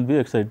will not be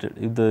excited.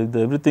 If the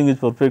everything is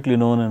perfectly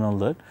known and all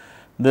that,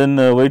 then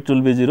weight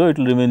will be 0, it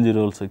will remain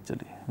 0 also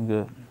actually.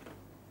 Okay.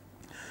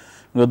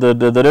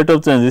 The rate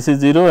of change, this is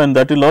 0 and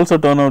that will also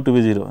turn out to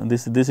be 0.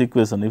 This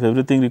equation, if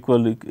everything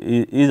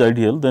is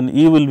ideal, then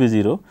E will be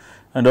 0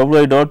 and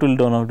Wi dot will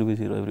turn out to be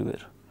 0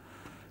 everywhere.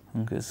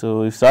 Okay.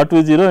 So, if start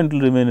with 0 and it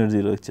will remain at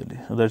 0 actually.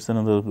 So, that is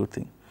another good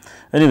thing.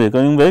 Anyway,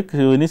 coming back,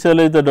 you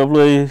initialize the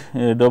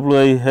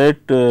Wi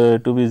hat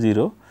to be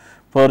 0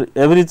 for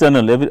every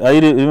channel.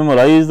 Remember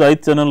I is the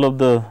ith channel of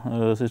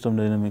the system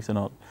dynamics and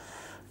all.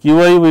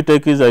 Qi we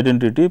take is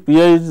identity, Pi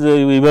is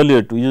we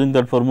evaluate using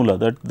that formula,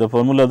 that the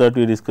formula that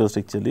we discussed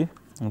actually,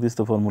 this is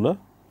the formula,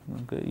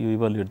 okay, you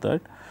evaluate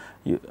that,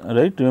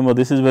 right. Remember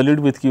this is valued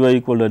with Qi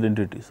equal to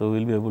identity. So, we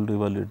will be able to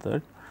evaluate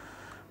that,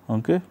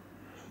 okay.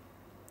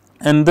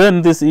 And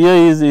then this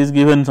Ei is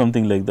given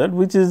something like that,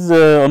 which is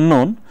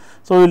unknown.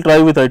 So, we will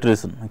try with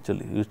iteration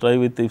actually, you try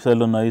with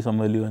epsilon I some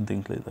value and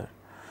things like that,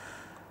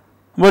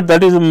 but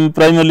that is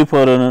primarily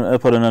for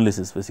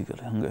analysis basically.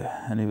 Okay.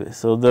 Anyway,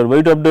 so the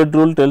weight update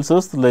rule tells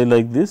us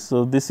like this.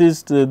 So, this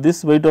is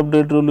this weight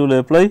update rule will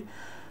apply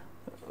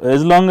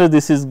as long as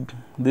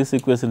this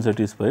equation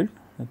satisfied.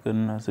 You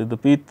can say the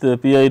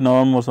Pi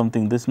norm or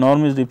something, this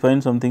norm is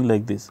defined something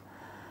like this,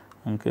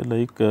 okay,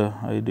 like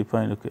I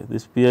define, okay,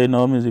 this Pi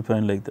norm is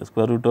defined like the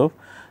square root of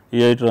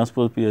Ei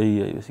transpose Pi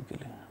Ei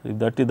basically. If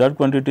that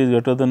quantity is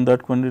greater than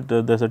that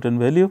quantity, the certain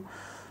value,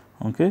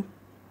 okay,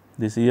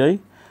 this Ei,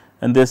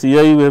 and this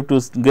Ei we have to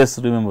guess,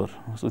 remember,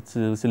 so it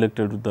is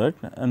selected with that,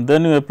 and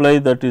then you apply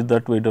that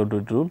weight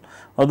update rule,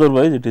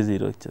 otherwise it is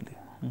 0 actually.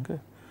 Okay.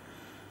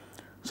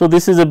 So,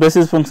 this is a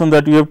basis function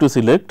that you have to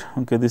select,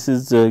 okay. This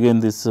is again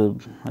this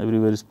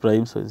everywhere is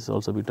prime, so it is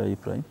also beta I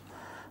prime.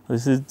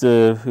 This is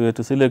you have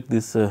to select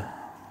this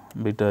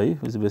beta I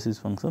which is basis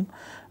function,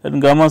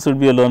 and gamma should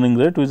be a learning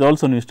rate which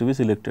also needs to be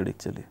selected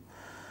actually.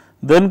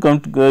 Then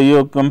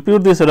you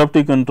compute this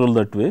adaptive control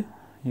that way,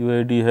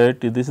 UID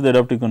hat, this is the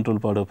adaptive control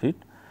part of it,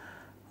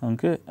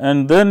 okay.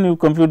 And then you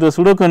compute the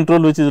pseudo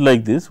control which is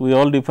like this, we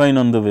all define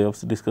on the way of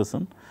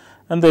discussion,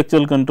 and the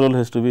actual control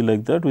has to be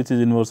like that, which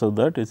is inverse of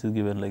that, which is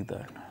given like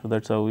that. So,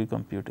 that is how we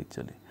compute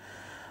actually.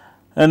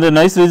 And the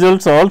nice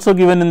results are also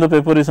given in the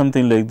paper is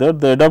something like that,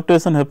 the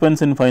adaptation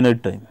happens in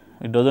finite time,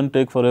 it does not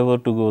take forever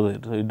to go there,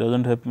 so it does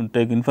not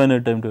take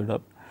infinite time to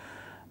adapt.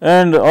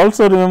 And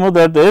also remember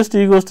that as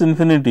t goes to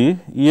infinity,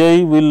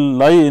 Ei will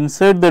lie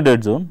inside the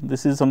dead zone,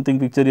 this is something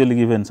pictorially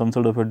given, some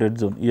sort of a dead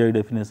zone, Ei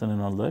definition and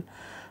all that.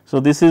 So,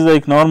 this is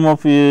like norm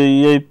of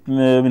Ei, I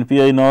mean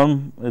Pi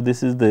norm,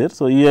 this is there.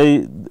 So,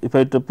 Ei, if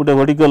I put a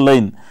vertical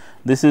line,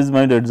 this is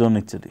my dead zone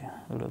actually,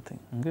 sort of thing.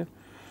 Okay.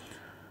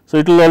 So,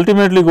 it will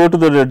ultimately go to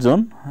the dead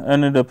zone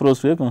and it approaches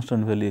to a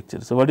constant value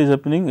actually. So, what is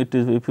happening? It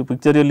is, if you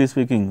pictorially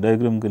speaking,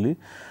 diagrammatically,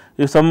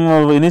 if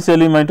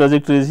initially my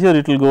trajectory is here,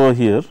 it will go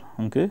here,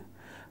 okay.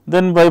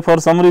 Then for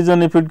some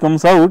reason if it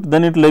comes out,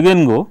 then it will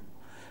again go,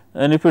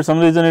 and if for some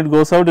reason it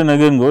goes out and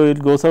again go,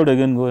 it goes out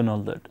again go and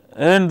all that.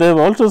 And they have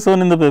also shown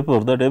in the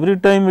paper that every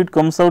time it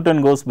comes out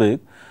and goes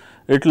back,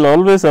 it will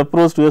always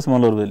approach to a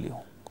smaller value.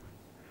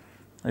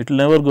 It will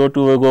never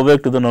go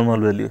back to the normal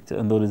value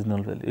and the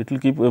original value. It will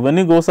keep, when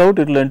it goes out,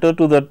 it will enter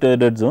to that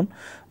dead zone,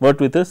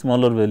 but with a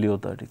smaller value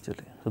of that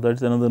actually. So, that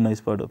is another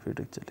nice part of it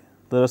actually.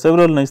 There are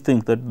several nice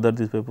things that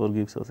this paper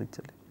gives us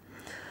actually.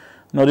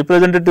 Now,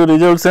 representative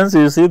result sense,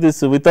 you see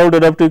this without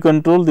adaptive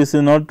control, this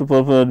is not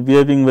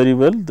behaving very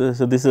well, this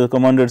is a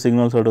commanded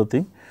signal sort of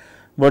thing.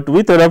 But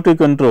with adaptive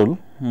control,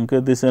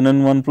 okay, this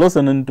NN1 plus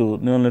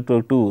NN2, neural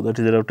network 2, that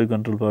is adaptive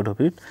control part of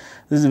it,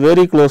 this is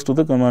very close to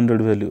the commanded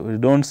value. You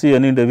do not see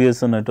any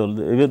deviation at all.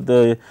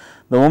 The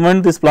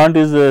moment this plant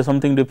is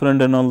something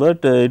different and all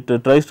that,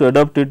 it tries to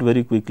adapt it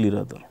very quickly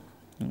rather.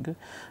 Okay.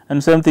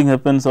 And same thing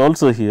happens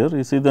also here.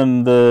 You see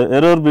then the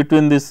error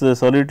between this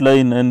solid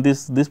line and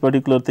this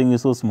particular thing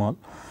is so small,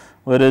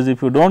 whereas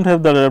if you do not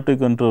have the adaptive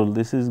control,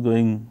 this is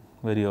going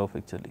very off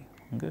actually.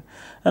 Okay.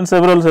 And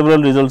several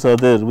results are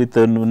there with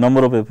a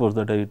number of papers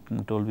that I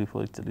told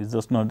before. Actually,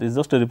 it's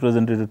just a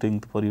representative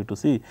thing for you to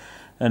see,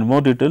 and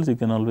more details you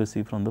can always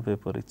see from the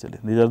paper. Actually,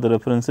 these are the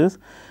references.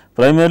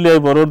 Primarily, I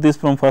borrowed this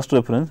from first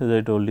reference, as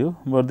I told you,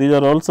 but these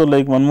are also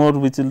like one more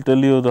which will tell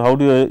you how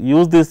do you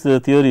use this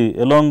theory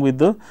along with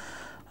the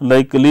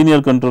like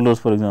linear controllers,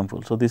 for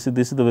example. So, this is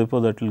the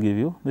paper that will give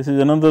you. This is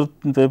another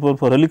paper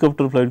for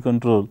helicopter flight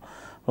control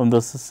from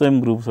the same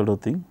group sort of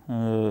thing,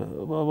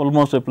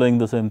 almost applying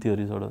the same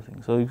theory sort of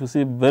thing. So, if you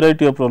see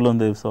variety of problems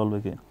they have solved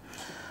again,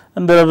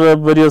 and there are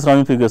various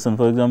ramifications.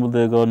 For example,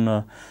 they have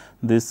gone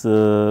this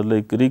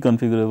like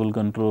reconfigurable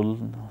control,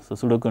 so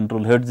pseudo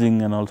control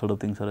hedging and all sort of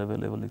things are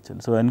available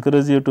actually. So, I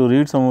encourage you to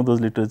read some of those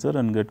literature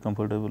and get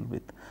comfortable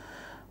with.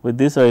 With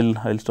this, I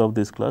will stop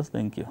this class.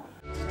 Thank you.